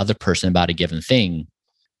more than the other person about a given thing,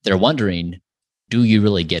 they're wondering, do you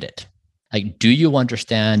really get it? Like, do you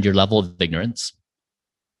understand your level of ignorance?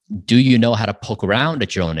 Do you know how to poke around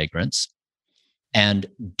at your own ignorance? And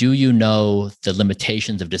do you know the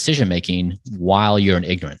limitations of decision-making while you're in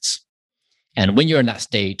ignorance? And when you're in that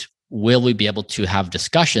state, will we be able to have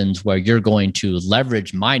discussions where you're going to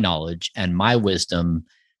leverage my knowledge and my wisdom?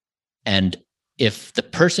 And if the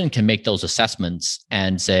person can make those assessments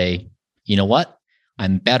and say, you know what,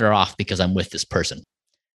 I'm better off because I'm with this person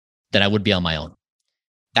than I would be on my own.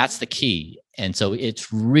 That's the key. And so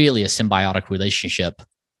it's really a symbiotic relationship,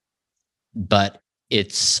 but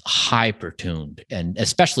it's hyper-tuned. And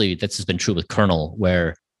especially this has been true with Kernel,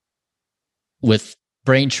 where with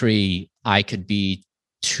Braintree, I could be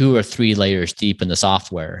 2 or 3 layers deep in the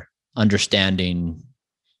software, understanding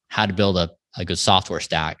how to build a good software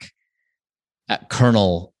stack. At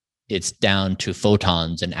Kernel, it's down to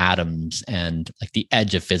photons and atoms and like the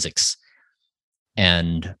edge of physics.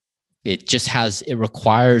 And it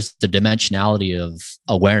requires the dimensionality of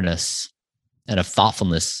awareness and of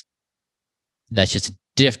thoughtfulness that's just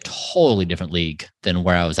a totally different league than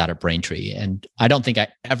where I was at Braintree. And I don't think I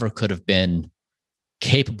ever could have been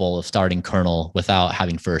capable of starting Kernel without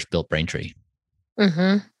having first built Braintree.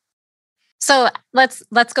 Mm-hmm. So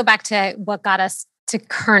let's go back to what got us to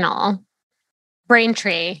Kernel.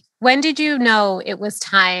 Braintree, when did you know it was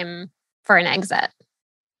time for an exit?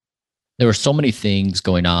 There were so many things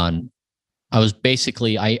going on. I was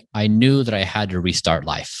basically, I knew that I had to restart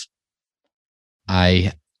life.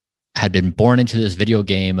 I had been born into this video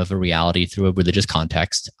game of a reality through a religious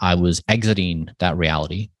context. I was exiting that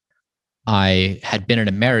reality. I had been in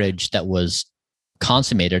a marriage that was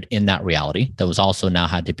consummated in that reality, that was also now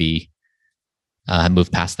had to be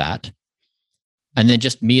moved past that. And then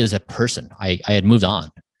just me as a person, I had moved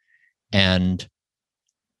on. And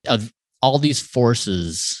all these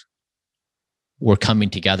forces were coming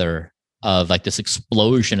together of like this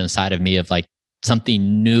explosion inside of me of like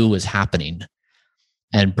something new was happening.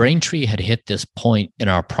 And Braintree had hit this point in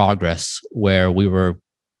our progress where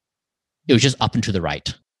it was just up and to the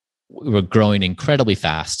right. We were growing incredibly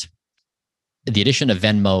fast. The addition of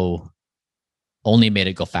Venmo only made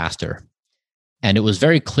it go faster. And it was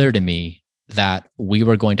very clear to me that we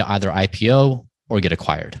were going to either IPO or get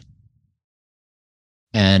acquired.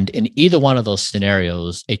 And in either one of those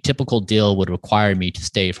scenarios, a typical deal would require me to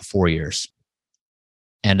stay for 4 years.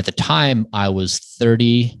 And at the time, I was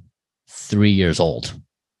 33 years old.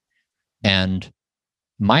 And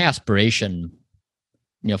my aspiration,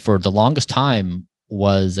 for the longest time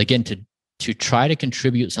was, again, to try to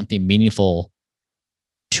contribute something meaningful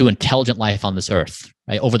to intelligent life on this earth,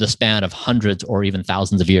 right, over the span of hundreds or even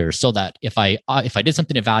thousands of years, so that if I did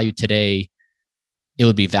something of value today, it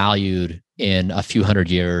would be valued in a few hundred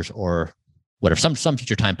years or whatever, some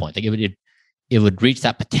future time point. Like it would reach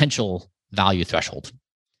that potential value threshold.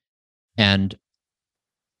 And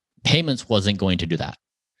payments wasn't going to do that.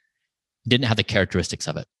 Didn't have the characteristics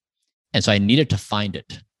of it. And so I needed to find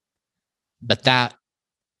it. But that,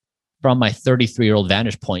 from my 33-year-old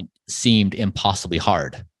vantage point, seemed impossibly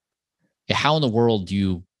hard. How in the world do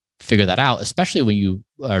you figure that out? Especially when you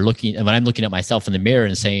are when I'm looking at myself in the mirror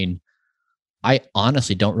and saying, I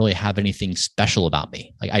honestly don't really have anything special about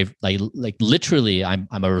me. Like literally, I'm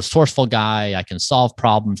a resourceful guy. I can solve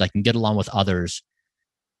problems. I can get along with others.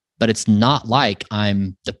 But it's not like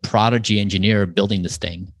I'm the prodigy engineer building this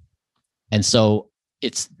thing. And so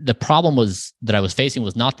the problem that I was facing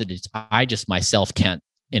was not that I just myself can't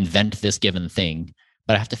invent this given thing,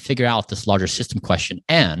 but I have to figure out this larger system question.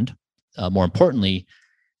 And more importantly,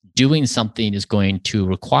 doing something is going to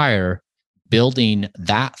require building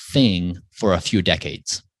that thing for a few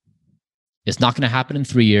decades. It's not going to happen in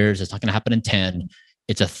 3 years. It's not going to happen in 10.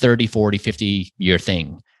 It's a 30, 40, 50 year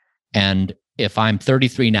thing. And if I'm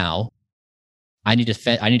 33 now, I need to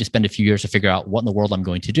spend a few years to figure out what in the world I'm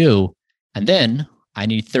going to do. And then I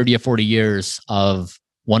need 30 or 40 years of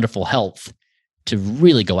wonderful health to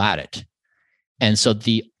really go at it. And so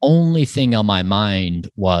the only thing on my mind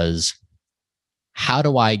was, how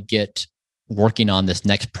do I get working on this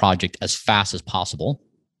next project as fast as possible?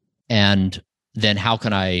 And then how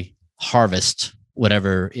can I harvest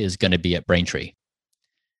whatever is going to be at Braintree?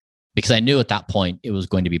 Because I knew at that point it was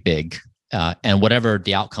going to be big. And whatever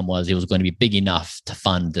the outcome was, it was going to be big enough to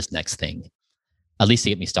fund this next thing, at least to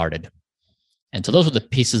get me started. And so those were the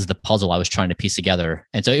pieces of the puzzle I was trying to piece together.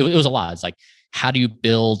 And so it was a lot. It's like, how do you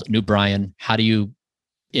build new Bryan? How do you,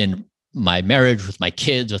 in my marriage, with my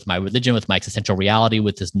kids, with my religion, with my existential reality,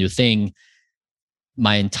 with this new thing,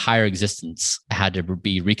 my entire existence had to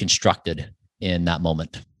be reconstructed in that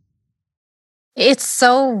moment. It's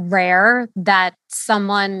so rare that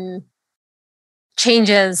someone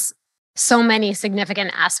changes so many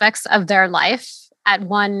significant aspects of their life at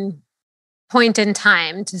one point in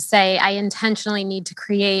time to say, I intentionally need to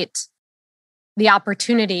create the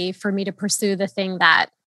opportunity for me to pursue the thing that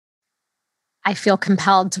I feel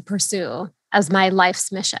compelled to pursue as my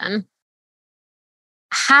life's mission.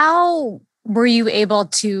 How were you able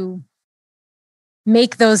to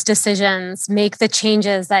make those decisions, make the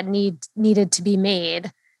changes that needed to be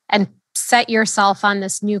made, and set yourself on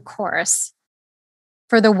this new course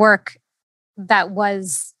for the work that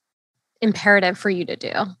was imperative for you to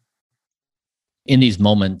do? In these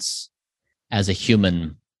moments, as a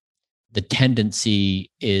human, the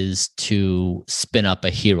tendency is to spin up a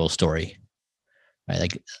hero story, right?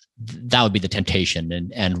 Like that would be the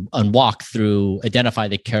temptation, and walk through, identify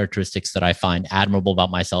the characteristics that I find admirable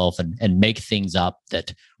about myself, and make things up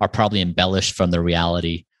that are probably embellished from the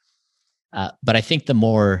reality. But I think the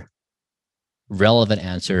more relevant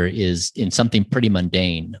answer is in something pretty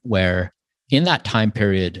mundane, where in that time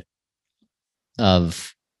period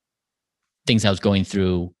of things I was going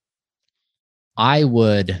through, I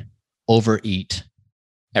would overeat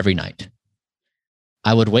every night.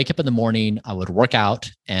 I would wake up in the morning, I would work out,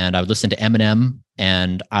 and I would listen to Eminem,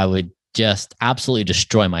 and I would just absolutely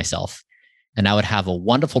destroy myself. And I would have a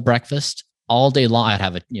wonderful breakfast all day long. I'd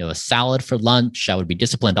have a salad for lunch. I would be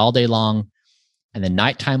disciplined all day long. And then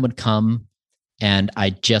nighttime would come, and I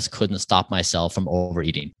just couldn't stop myself from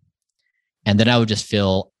overeating. And then I would just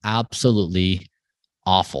feel absolutely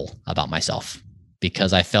awful about myself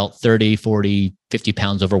because I felt 30, 40, 50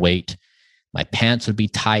 pounds overweight. My pants would be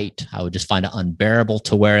tight. I would just find it unbearable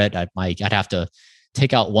to wear it. I'd have to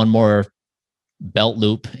take out one more belt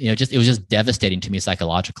loop. It was just devastating to me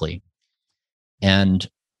psychologically. And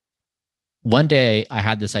one day I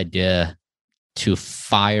had this idea to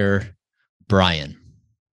fire Bryan,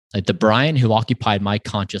 like the Bryan who occupied my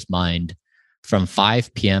conscious mind from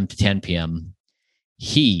 5 p.m. to 10 p.m.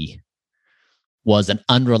 He was an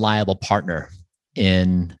unreliable partner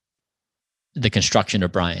in the construction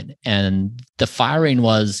of Bryan. And the firing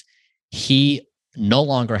was, he no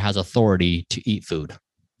longer has authority to eat food.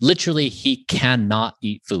 Literally, he cannot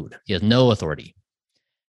eat food. He has no authority.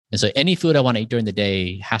 And so any food I want to eat during the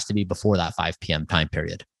day has to be before that 5 p.m. time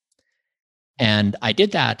period. And I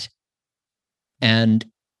did that, and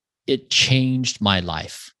it changed my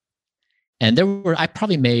life. And I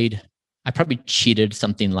probably cheated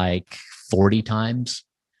something like 40 times,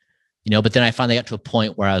 but then I finally got to a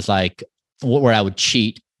point where I was like, where I would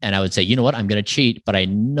cheat and I would say, you know what, I'm going to cheat, but I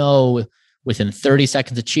know within 30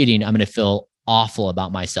 seconds of cheating, I'm going to feel awful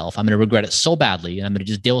about myself. I'm going to regret it so badly, and I'm going to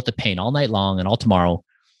just deal with the pain all night long and all tomorrow.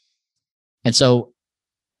 And so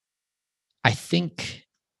I think,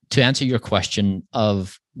 to answer your question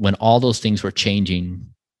of when all those things were changing,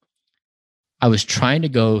 I was trying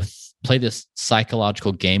to play this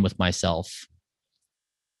psychological game with myself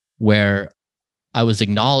where I was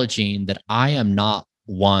acknowledging that I am not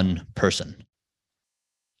one person.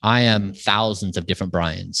 I am thousands of different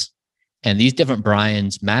Bryans. And these different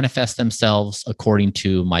Bryans manifest themselves according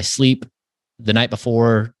to my sleep the night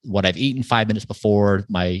before, what I've eaten 5 minutes before,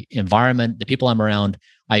 my environment, the people I'm around.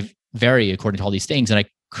 I vary according to all these things. And I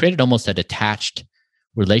created almost a detached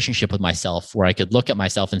relationship with myself where I could look at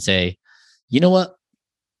myself and say, you know what?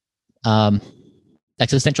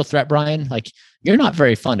 Existential threat, Bryan, like, you're not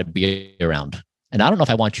very fun to be around. And I don't know if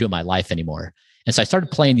I want you in my life anymore. And so I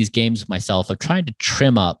started playing these games with myself of trying to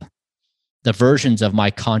trim up the versions of my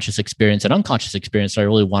conscious experience and unconscious experience that I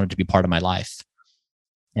really wanted to be part of my life.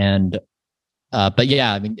 And, but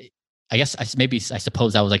yeah, I mean, I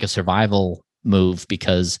suppose that was like a survival move,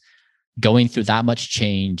 because going through that much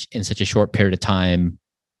change in such a short period of time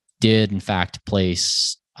did in fact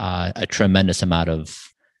place a tremendous amount of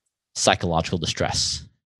psychological distress.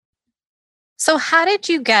 So how did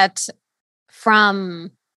you get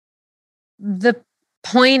from the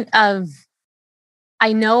point of,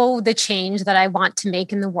 I know the change that I want to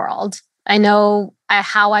make in the world, I know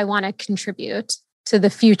how I want to contribute to the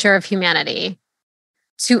future of humanity,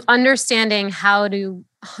 to understanding how to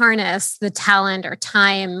harness the talent or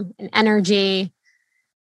time and energy,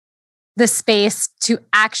 the space to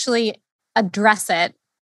actually address it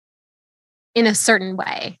in a certain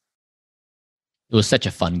way? It was such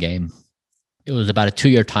a fun game. It was about a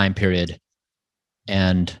 2-year time period.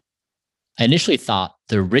 And I initially thought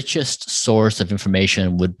the richest source of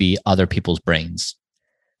information would be other people's brains,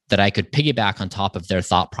 that I could piggyback on top of their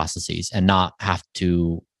thought processes and not have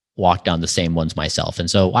to walk down the same ones myself. And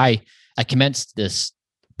so I commenced this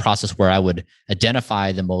process where I would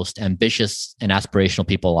identify the most ambitious and aspirational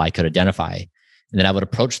people I could identify. And then I would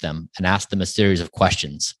approach them and ask them a series of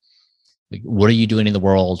questions. Like, what are you doing in the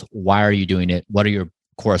world? Why are you doing it? What are your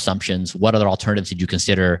core assumptions? What other alternatives did you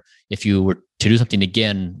consider? If you were to do something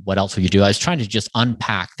again, what else would you do? I was trying to just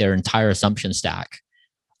unpack their entire assumption stack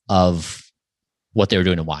of what they were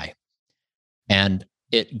doing and why. And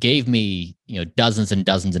it gave me, dozens and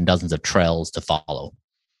dozens and dozens of trails to follow.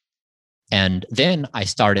 And then I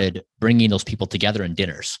started bringing those people together in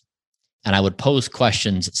dinners. And I would pose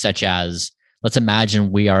questions such as, let's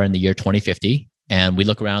imagine we are in the year 2050 and we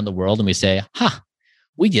look around the world and we say,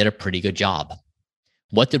 we did a pretty good job.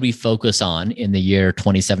 What did we focus on in the year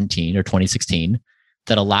 2017 or 2016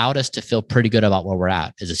 that allowed us to feel pretty good about where we're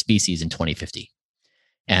at as a species in 2050?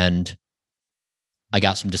 And I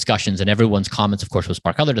got some discussions, and everyone's comments, of course, will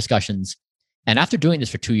spark other discussions. And after doing this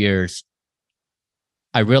for 2 years,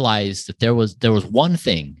 I realized that there was one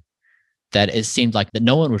thing that it seemed like that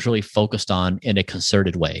no one was really focused on in a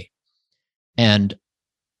concerted way. And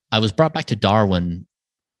I was brought back to Darwin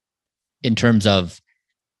in terms of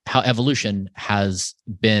how evolution has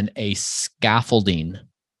been a scaffolding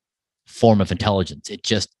form of intelligence. It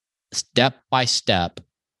just step by step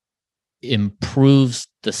improves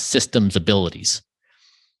the system's abilities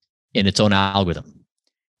in its own algorithm.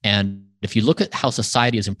 And if you look at how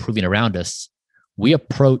society is improving around us, we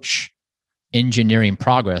approach engineering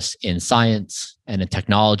progress in science and in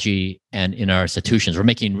technology and in our institutions. We're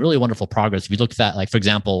making really wonderful progress. If you look at that, like, for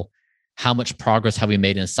example, how much progress have we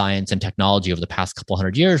made in science and technology over the past couple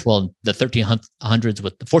hundred years? Well, in the 1300s,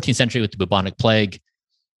 with the 14th century, with the bubonic plague,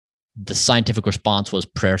 the scientific response was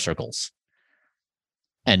prayer circles.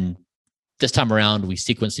 And this time around, we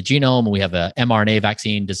sequenced the genome, and we have a mRNA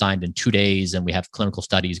vaccine designed in 2 days, and we have clinical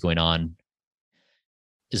studies going on.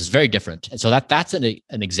 This is very different. And so that's an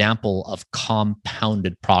example of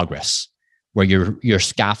compounded progress, where you're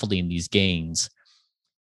scaffolding these gains.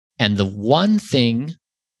 And the one thing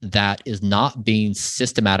that is not being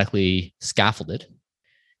systematically scaffolded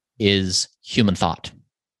is human thought.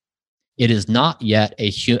 It is not yet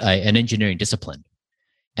an engineering discipline.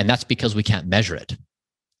 And that's because we can't measure it.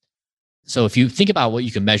 So if you think about what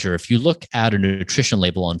you can measure, if you look at a nutrition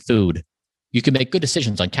label on food, you can make good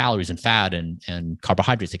decisions on calories and fat and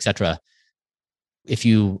carbohydrates, et cetera. If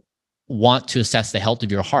you want to assess the health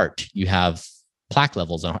of your heart, you have plaque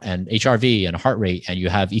levels and HRV and heart rate, and you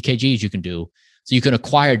have EKGs you can do. So you can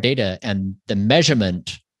acquire data, and the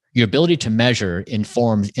measurement, your ability to measure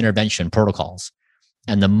informs intervention protocols.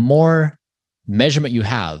 And the more measurement you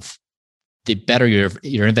have, the better your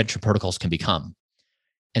intervention protocols can become.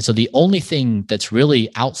 And so the only thing that's really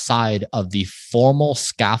outside of the formal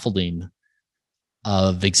scaffolding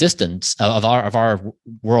of existence of our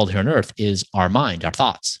world here on Earth is our mind, our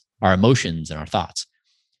thoughts, our emotions, and our thoughts.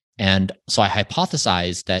 And so I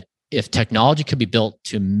hypothesize that if technology could be built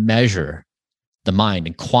to measure the mind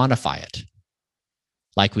and quantify it,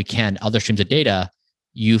 like we can other streams of data,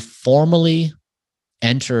 you formally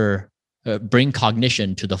bring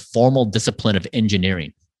cognition to the formal discipline of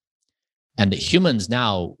engineering. And that humans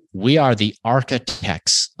now, we are the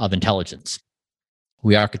architects of intelligence.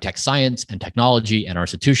 We architect science and technology and our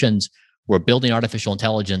institutions. We're building artificial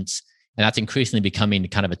intelligence, and that's increasingly becoming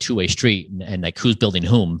kind of a two-way street, and like who's building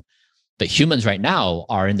whom. But humans right now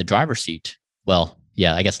are in the driver's seat. Well,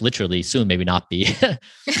 yeah, I guess literally soon, maybe not be.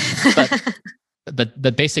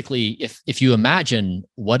 but basically, if you imagine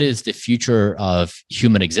what is the future of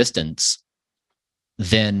human existence,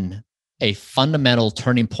 then a fundamental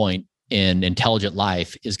turning point in intelligent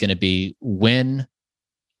life is going to be when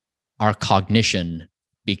our cognition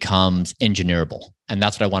becomes engineerable. And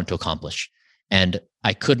that's what I wanted to accomplish. And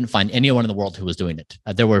I couldn't find anyone in the world who was doing it.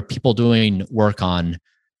 There were people doing work on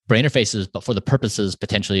brain interfaces, but for the purposes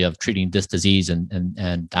potentially of treating this disease and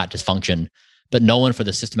that dysfunction, but no one for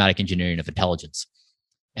the systematic engineering of intelligence.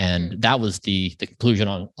 And that was the conclusion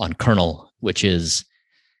on Kernel, which is,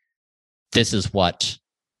 this is what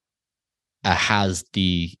has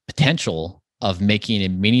the potential of making a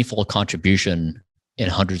meaningful contribution in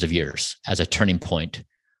hundreds of years as a turning point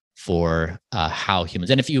for how humans.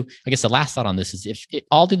 And I guess the last thought on this is, if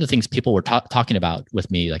all the things people were talking about with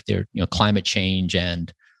me, like their climate change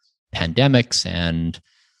and pandemics and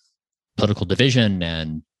political division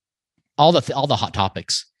and all the hot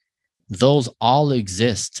topics, those all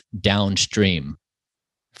exist downstream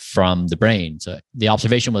from the brain. So the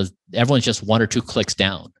observation was everyone's just one or two clicks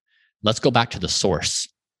down. Let's go back to the source,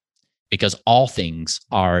 because all things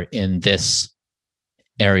are in this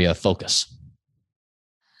area of focus.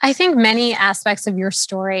 I think many aspects of your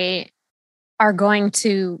story are going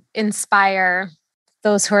to inspire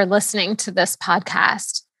those who are listening to this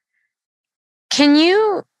podcast. Can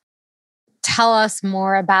you tell us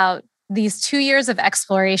more about these 2 years of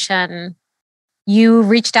exploration? You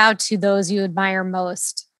reached out to those you admire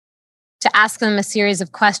most to ask them a series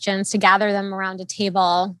of questions, to gather them around a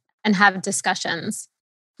table and have discussions.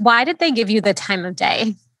 Why did they give you the time of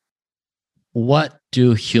day? What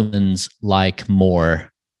do humans like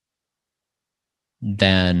more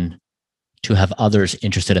than to have others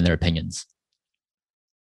interested in their opinions?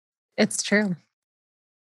 It's true.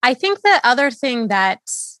 I think the other thing that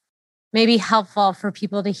may be helpful for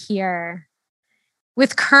people to hear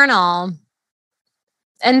with Kernel,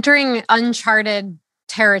 entering uncharted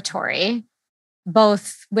territory,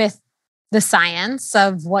 both with the science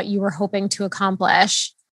of what you were hoping to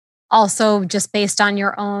accomplish, also just based on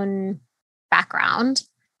your own background.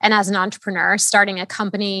 And as an entrepreneur, starting a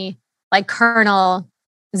company like Kernel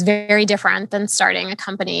is very different than starting a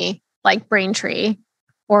company like Braintree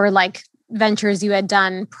or like ventures you had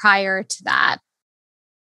done prior to that.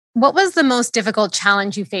 What was the most difficult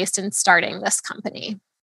challenge you faced in starting this company?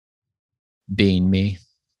 Being me.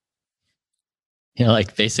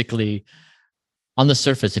 Like basically on the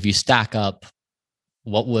surface, if you stack up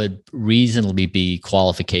what would reasonably be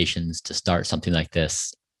qualifications to start something like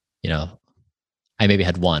this, I maybe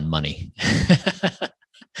had one: money.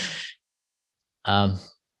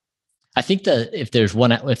 I think that if there's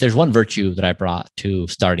one virtue that I brought to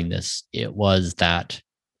starting this, it was that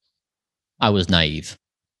I was naive.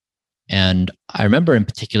 And I remember in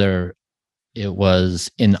particular, it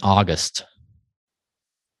was in August,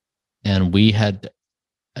 and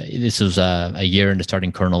this was a year into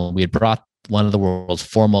starting Kernel. We had brought one of the world's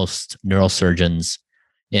foremost neurosurgeons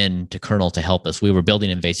into Kernel to help us. We were building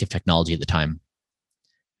invasive technology at the time.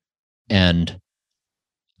 And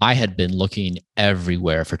I had been looking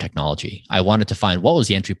everywhere for technology. I wanted to find what was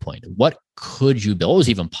the entry point. What could you build? What was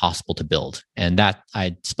even possible to build? And that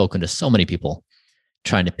I'd spoken to so many people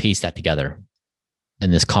trying to piece that together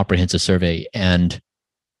in this comprehensive survey. And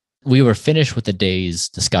we were finished with the day's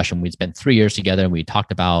discussion. We'd spent 3 years together, and we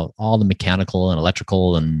talked about all the mechanical and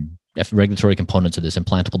electrical and regulatory components of this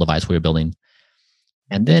implantable device we were building.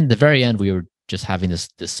 And then at the very end, we were just having this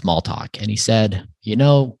small talk. And he said,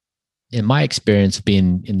 in my experience of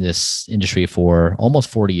being in this industry for almost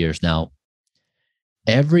 40 years now,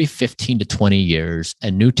 every 15 to 20 years,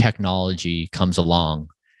 a new technology comes along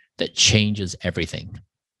that changes everything.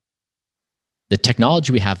 The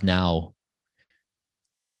technology we have now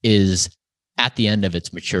is at the end of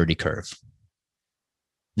its maturity curve.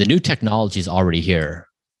 The new technology is already here.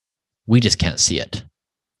 We just can't see it.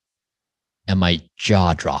 And my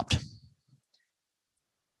jaw dropped.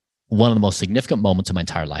 One of the most significant moments of my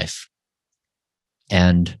entire life.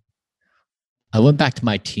 And I went back to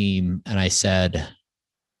my team and I said,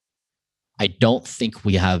 I don't think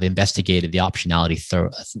we have investigated the optionality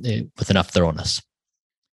with enough thoroughness.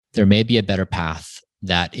 There may be a better path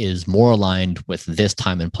that is more aligned with this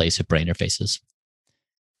time and place of brain interfaces.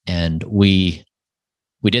 And we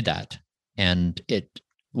did that. And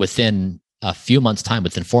within a few months' time,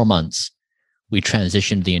 within 4 months, we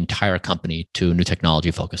transitioned the entire company to new technology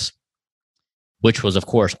focus, which was, of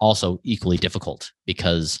course, also equally difficult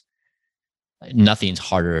because nothing's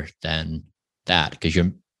harder than that, because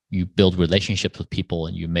you build relationships with people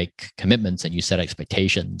and you make commitments and you set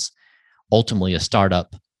expectations. Ultimately, a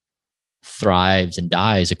startup thrives and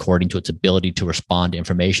dies according to its ability to respond to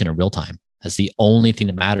information in real time. That's the only thing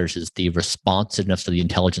that matters, is the responsiveness to the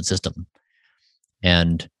intelligent system.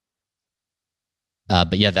 And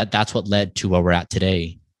but yeah, that's what led to where we're at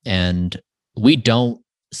today. And we don't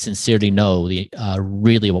sincerely know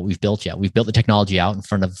really what we've built yet. We've built the technology out in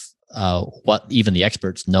front of what even the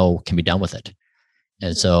experts know can be done with it.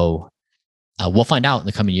 And so we'll find out in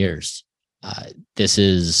the coming years.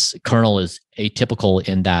 Kernel is atypical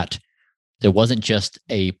in that there wasn't just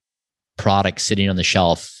a product sitting on the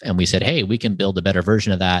shelf and we said, hey, we can build a better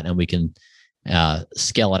version of that and we can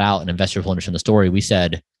scale it out and investors will understand the story. We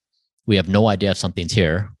said, we have no idea if something's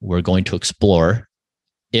here. We're going to explore.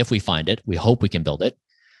 If we find it, we hope we can build it.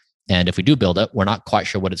 And if we do build it, we're not quite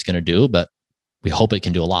sure what it's going to do, but we hope it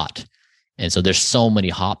can do a lot. And so there's so many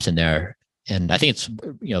hops in there. And I think it's,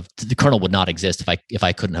 the Kernel would not exist if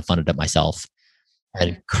I couldn't have funded it myself.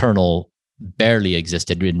 And Kernel barely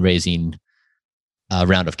existed in raising a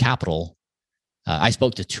round of capital. I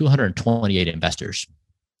spoke to 228 investors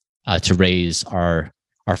to raise our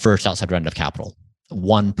first outside round of capital.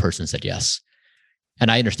 One person said yes. And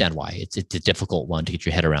I understand why. It's a difficult one to get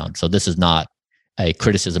your head around. So this is not a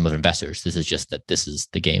criticism of investors. This is just that this is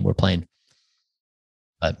the game we're playing.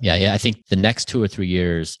 But yeah, I think the next 2 or 3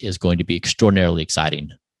 years is going to be extraordinarily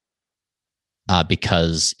exciting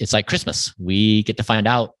because it's like Christmas. We get to find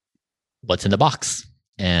out what's in the box.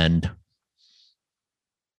 And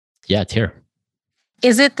yeah, it's here.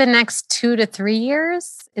 Is it the next 2 to 3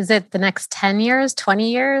 years? Is it the next 10 years, 20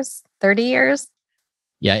 years, 30 years?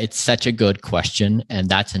 Yeah, it's such a good question. And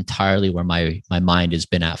that's entirely where my mind has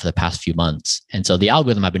been at for the past few months. And so the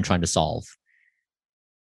algorithm I've been trying to solve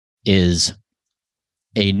is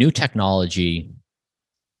a new technology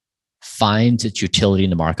finds its utility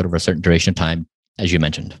in the market over a certain duration of time, as you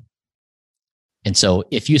mentioned. And so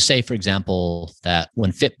if you say, for example, that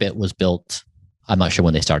when Fitbit was built, I'm not sure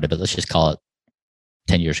when they started, but let's just call it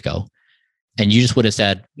 10 years ago, and you just would have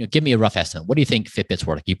said, give me a rough estimate. What do you think Fitbit's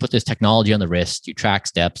worth? You put this technology on the wrist, you track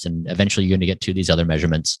steps, and eventually you're going to get to these other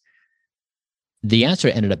measurements. The answer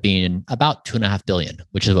ended up being about $2.5 billion,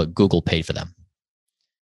 which is what Google paid for them.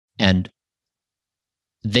 And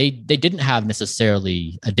they didn't have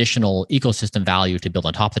necessarily additional ecosystem value to build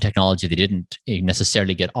on top of the technology. They didn't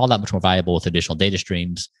necessarily get all that much more valuable with additional data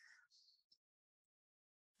streams.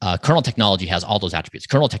 Kernel technology has all those attributes.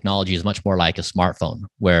 Kernel technology is much more like a smartphone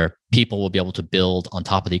where people will be able to build on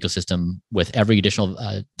top of the ecosystem with every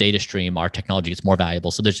additional data stream. Our technology gets more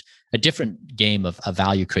valuable. So there's a different game of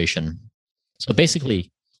value creation. So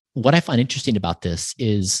basically, what I find interesting about this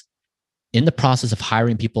is in the process of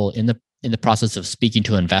hiring people, in the process of speaking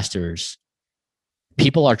to investors,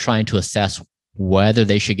 people are trying to assess whether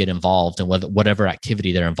they should get involved in whatever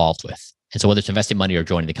activity they're involved with. And so whether it's investing money or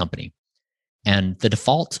joining the company. And the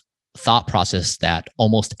default thought process that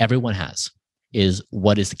almost everyone has is,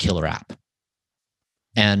 what is the killer app?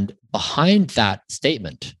 And behind that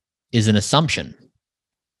statement is an assumption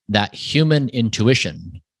that human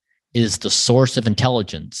intuition is the source of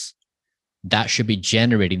intelligence that should be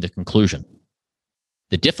generating the conclusion.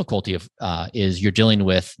 The difficulty is you're dealing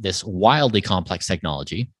with this wildly complex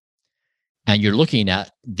technology, and you're looking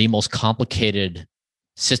at the most complicated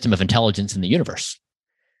system of intelligence in the universe.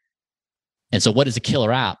 And so what is a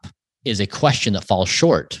killer app is a question that falls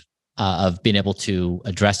short of being able to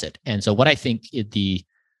address it. And so what I think the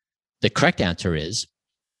correct answer is,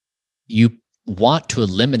 you want to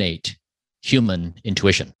eliminate human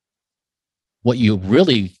intuition. What you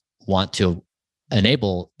really want to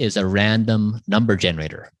enable is a random number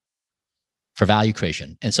generator for value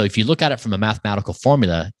creation. And so if you look at it from a mathematical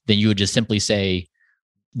formula, then you would just simply say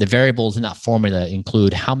the variables in that formula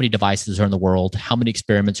include how many devices are in the world, how many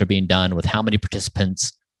experiments are being done with how many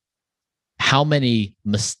participants, how many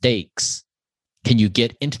mistakes can you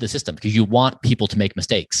get into the system, because you want people to make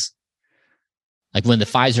mistakes. Like when the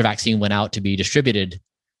Pfizer vaccine went out to be distributed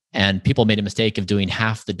and people made a mistake of doing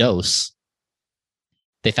half the dose,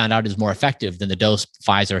 they found out it was more effective than the dose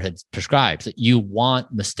Pfizer had prescribed. So you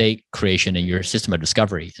want mistake creation in your system of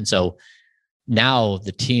discovery. And so now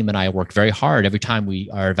the team and I work very hard every time we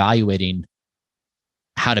are evaluating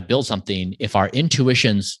how to build something. If our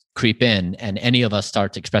intuitions creep in and any of us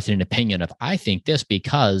starts expressing an opinion of, I think this,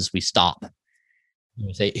 because we stop.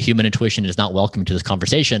 We say human intuition is not welcome to this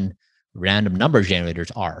conversation. Random number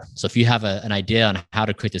generators are. So if you have an idea on how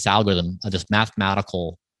to create this algorithm, this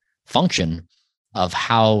mathematical function of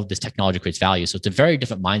how this technology creates value. So it's a very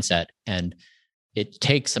different mindset, and it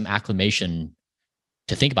takes some acclimation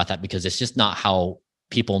to think about that, because it's just not how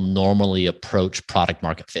people normally approach product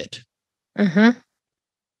market fit. Mm-hmm.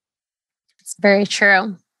 It's very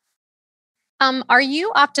true. Are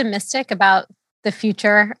you optimistic about the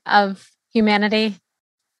future of humanity,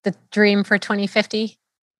 the dream for 2050?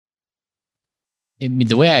 I mean,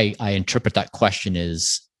 the way I interpret that question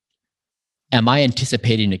is, am I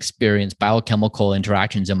anticipating experience biochemical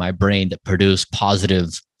interactions in my brain that produce positive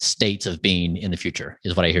states of being in the future,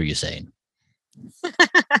 is what I hear you saying.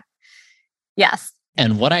 Yes.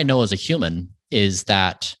 And what I know as a human is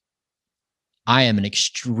that I am an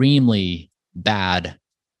extremely bad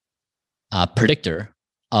predictor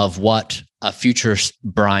of what a future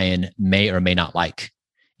Bryan may or may not like,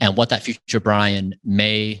 and what that future Bryan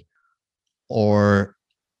may or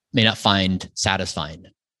may not find satisfying.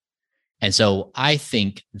 And so I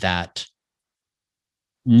think that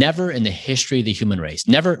never in the history of the human race,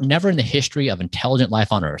 never in the history of intelligent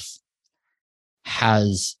life on Earth,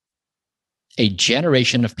 has a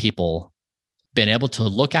generation of people been able to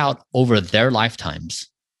look out over their lifetimes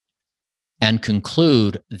and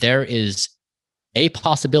conclude there is a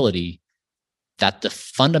possibility that the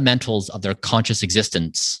fundamentals of their conscious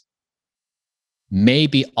existence may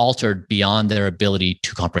be altered beyond their ability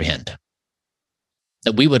to comprehend.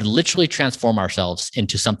 That we would literally transform ourselves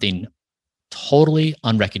into something totally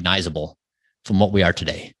unrecognizable from what we are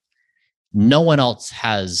today. No one else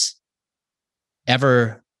has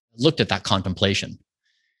ever looked at that contemplation.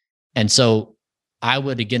 And so I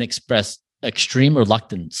would again express extreme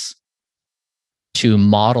reluctance to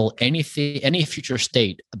model any future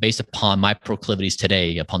state based upon my proclivities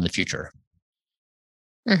today upon the future.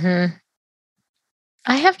 Mm-hmm.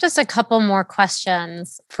 I have just a couple more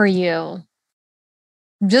questions for you.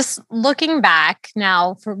 Just looking back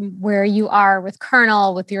now from where you are with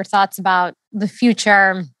Kernel, with your thoughts about the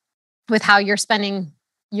future, with how you're spending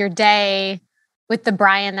your day, with the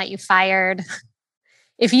Bryan that you fired.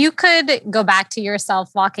 If you could go back to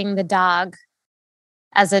yourself walking the dog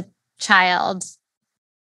as a child,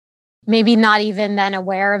 maybe not even then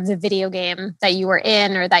aware of the video game that you were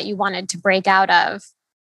in or that you wanted to break out of,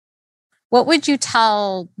 what would you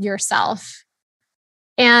tell yourself?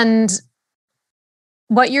 And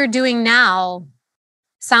what you're doing now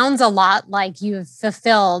sounds a lot like you've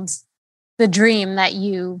fulfilled the dream that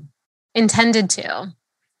you intended to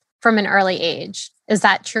from an early age. Is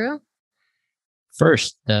that true?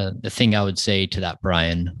 First, the thing I would say to that,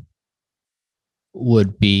 Bryan,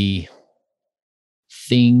 would be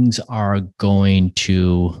things are going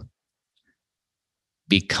to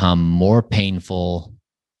become more painful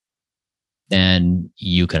than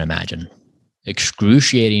you can imagine.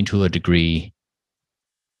 Excruciating to a degree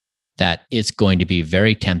that it's going to be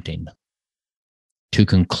very tempting to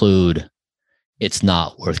conclude it's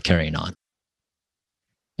not worth carrying on.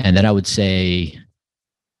 And then I would say,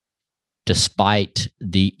 despite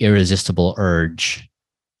the irresistible urge,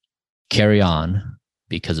 carry on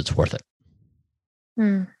because it's worth it.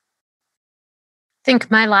 I think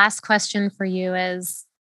my last question for you is,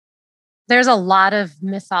 there's a lot of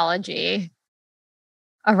mythology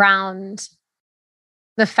around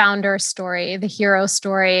the founder story, the hero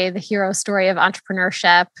story of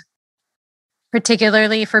entrepreneurship,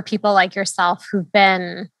 particularly for people like yourself who've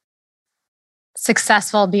been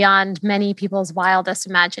successful beyond many people's wildest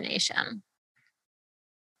imagination.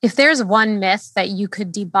 If there's one myth that you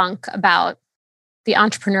could debunk about the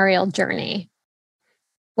entrepreneurial journey,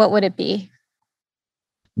 what would it be?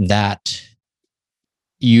 That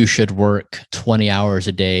you should work 20 hours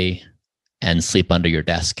a day and sleep under your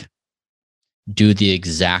desk. Do the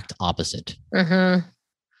exact opposite. Mm-hmm.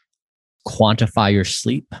 Quantify your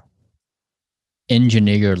sleep.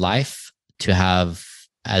 engineer your life to have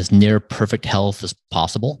as near perfect health as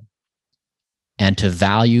possible, and to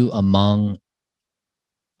value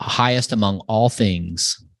highest among all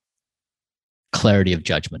things, clarity of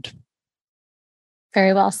judgment.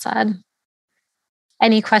 Very well said.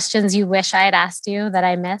 Any questions you wish I had asked you that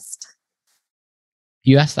I missed?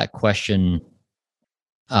 You asked that question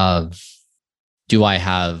of, do I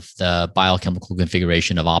have the biochemical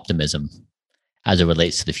configuration of optimism as it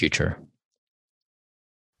relates to the future?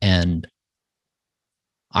 And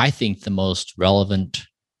I think the most relevant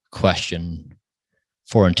question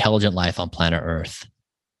for intelligent life on planet Earth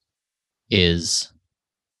is,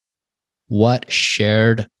 what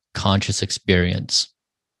shared conscious experience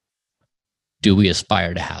do we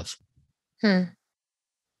aspire to have?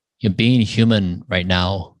 Being human right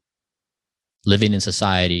now, living in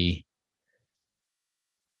society,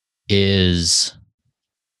 is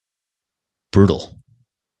brutal.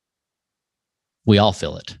 We all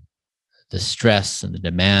feel it. The stress and the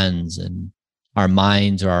demands, and our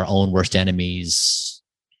minds are our own worst enemies.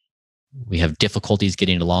 We have difficulties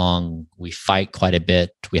getting along. We fight quite a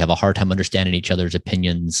bit. We have a hard time understanding each other's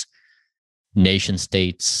opinions. Nation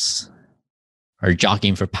states are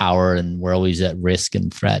jockeying for power, and we're always at risk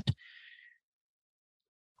and threat.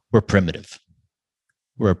 We're primitive.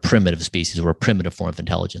 We're a primitive species. We're a primitive form of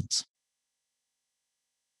intelligence.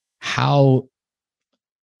 How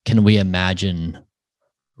can we imagine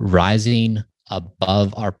rising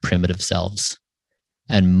above our primitive selves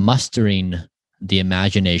and mustering the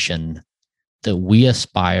imagination that we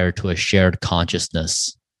aspire to a shared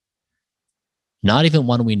consciousness, not even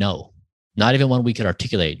one we know, not even one we could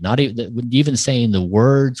articulate, not even saying the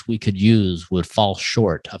words we could use would fall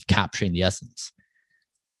short of capturing the essence.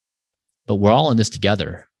 But we're all in this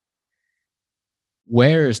together.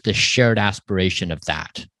 Where is the shared aspiration of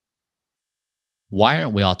that? Why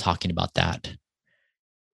aren't we all talking about that?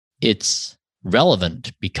 It's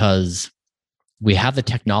relevant because we have the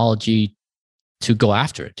technology to go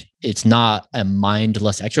after it. It's not a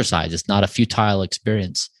mindless exercise. It's not a futile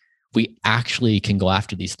experience. We actually can go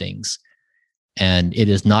after these things. And it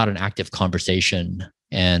is not an active conversation.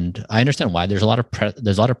 And I understand why. There's a lot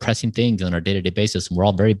of pressing things on our day-to-day basis, and we're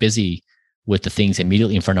all very busy with the things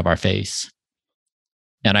immediately in front of our face.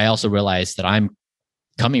 And I also realize that I'm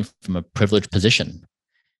coming from a privileged position.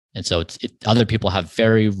 And so other people have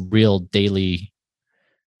very real daily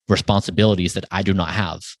responsibilities that I do not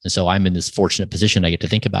have. And so I'm in this fortunate position. I get to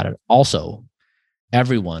think about it. Also,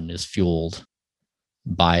 everyone is fueled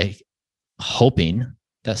by hoping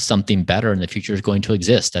that something better in the future is going to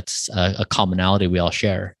exist. That's a commonality we all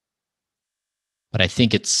share. But I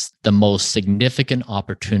think it's the most significant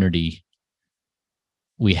opportunity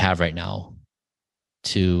we have right now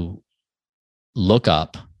to look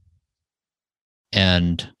up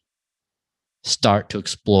and start to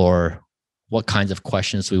explore what kinds of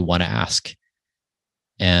questions we want to ask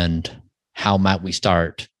and how might we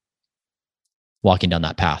start walking down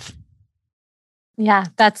that path. Yeah,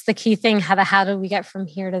 that's the key thing. How do we get from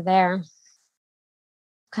here to there?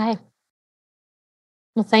 Okay.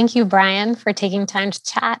 Well, thank you, Bryan, for taking time to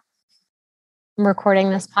chat and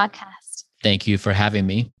recording this podcast. Thank you for having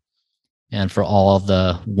me and for all of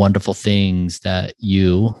the wonderful things that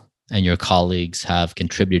you and your colleagues have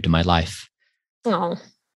contributed to my life. Oh,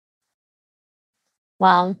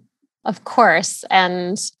 well, of course,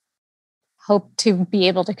 and hope to be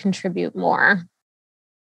able to contribute more.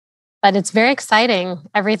 But it's very exciting,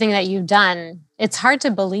 everything that you've done. It's hard to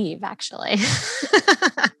believe, actually.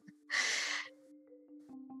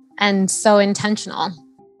 And so intentional.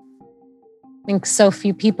 I think so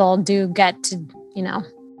few people do get to,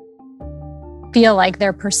 feel like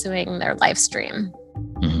they're pursuing their life stream.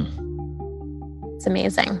 Mm-hmm. It's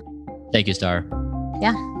amazing. Thank you, Starr.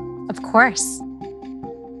 Yeah, of course.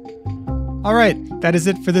 All right, that is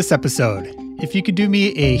it for this episode. If you could do me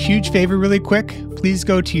a huge favor really quick, please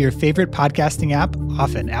go to your favorite podcasting app,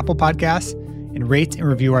 often Apple Podcasts, and rate and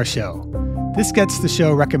review our show. This gets the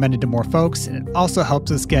show recommended to more folks, and it also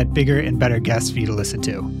helps us get bigger and better guests for you to listen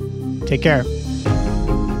to. Take care.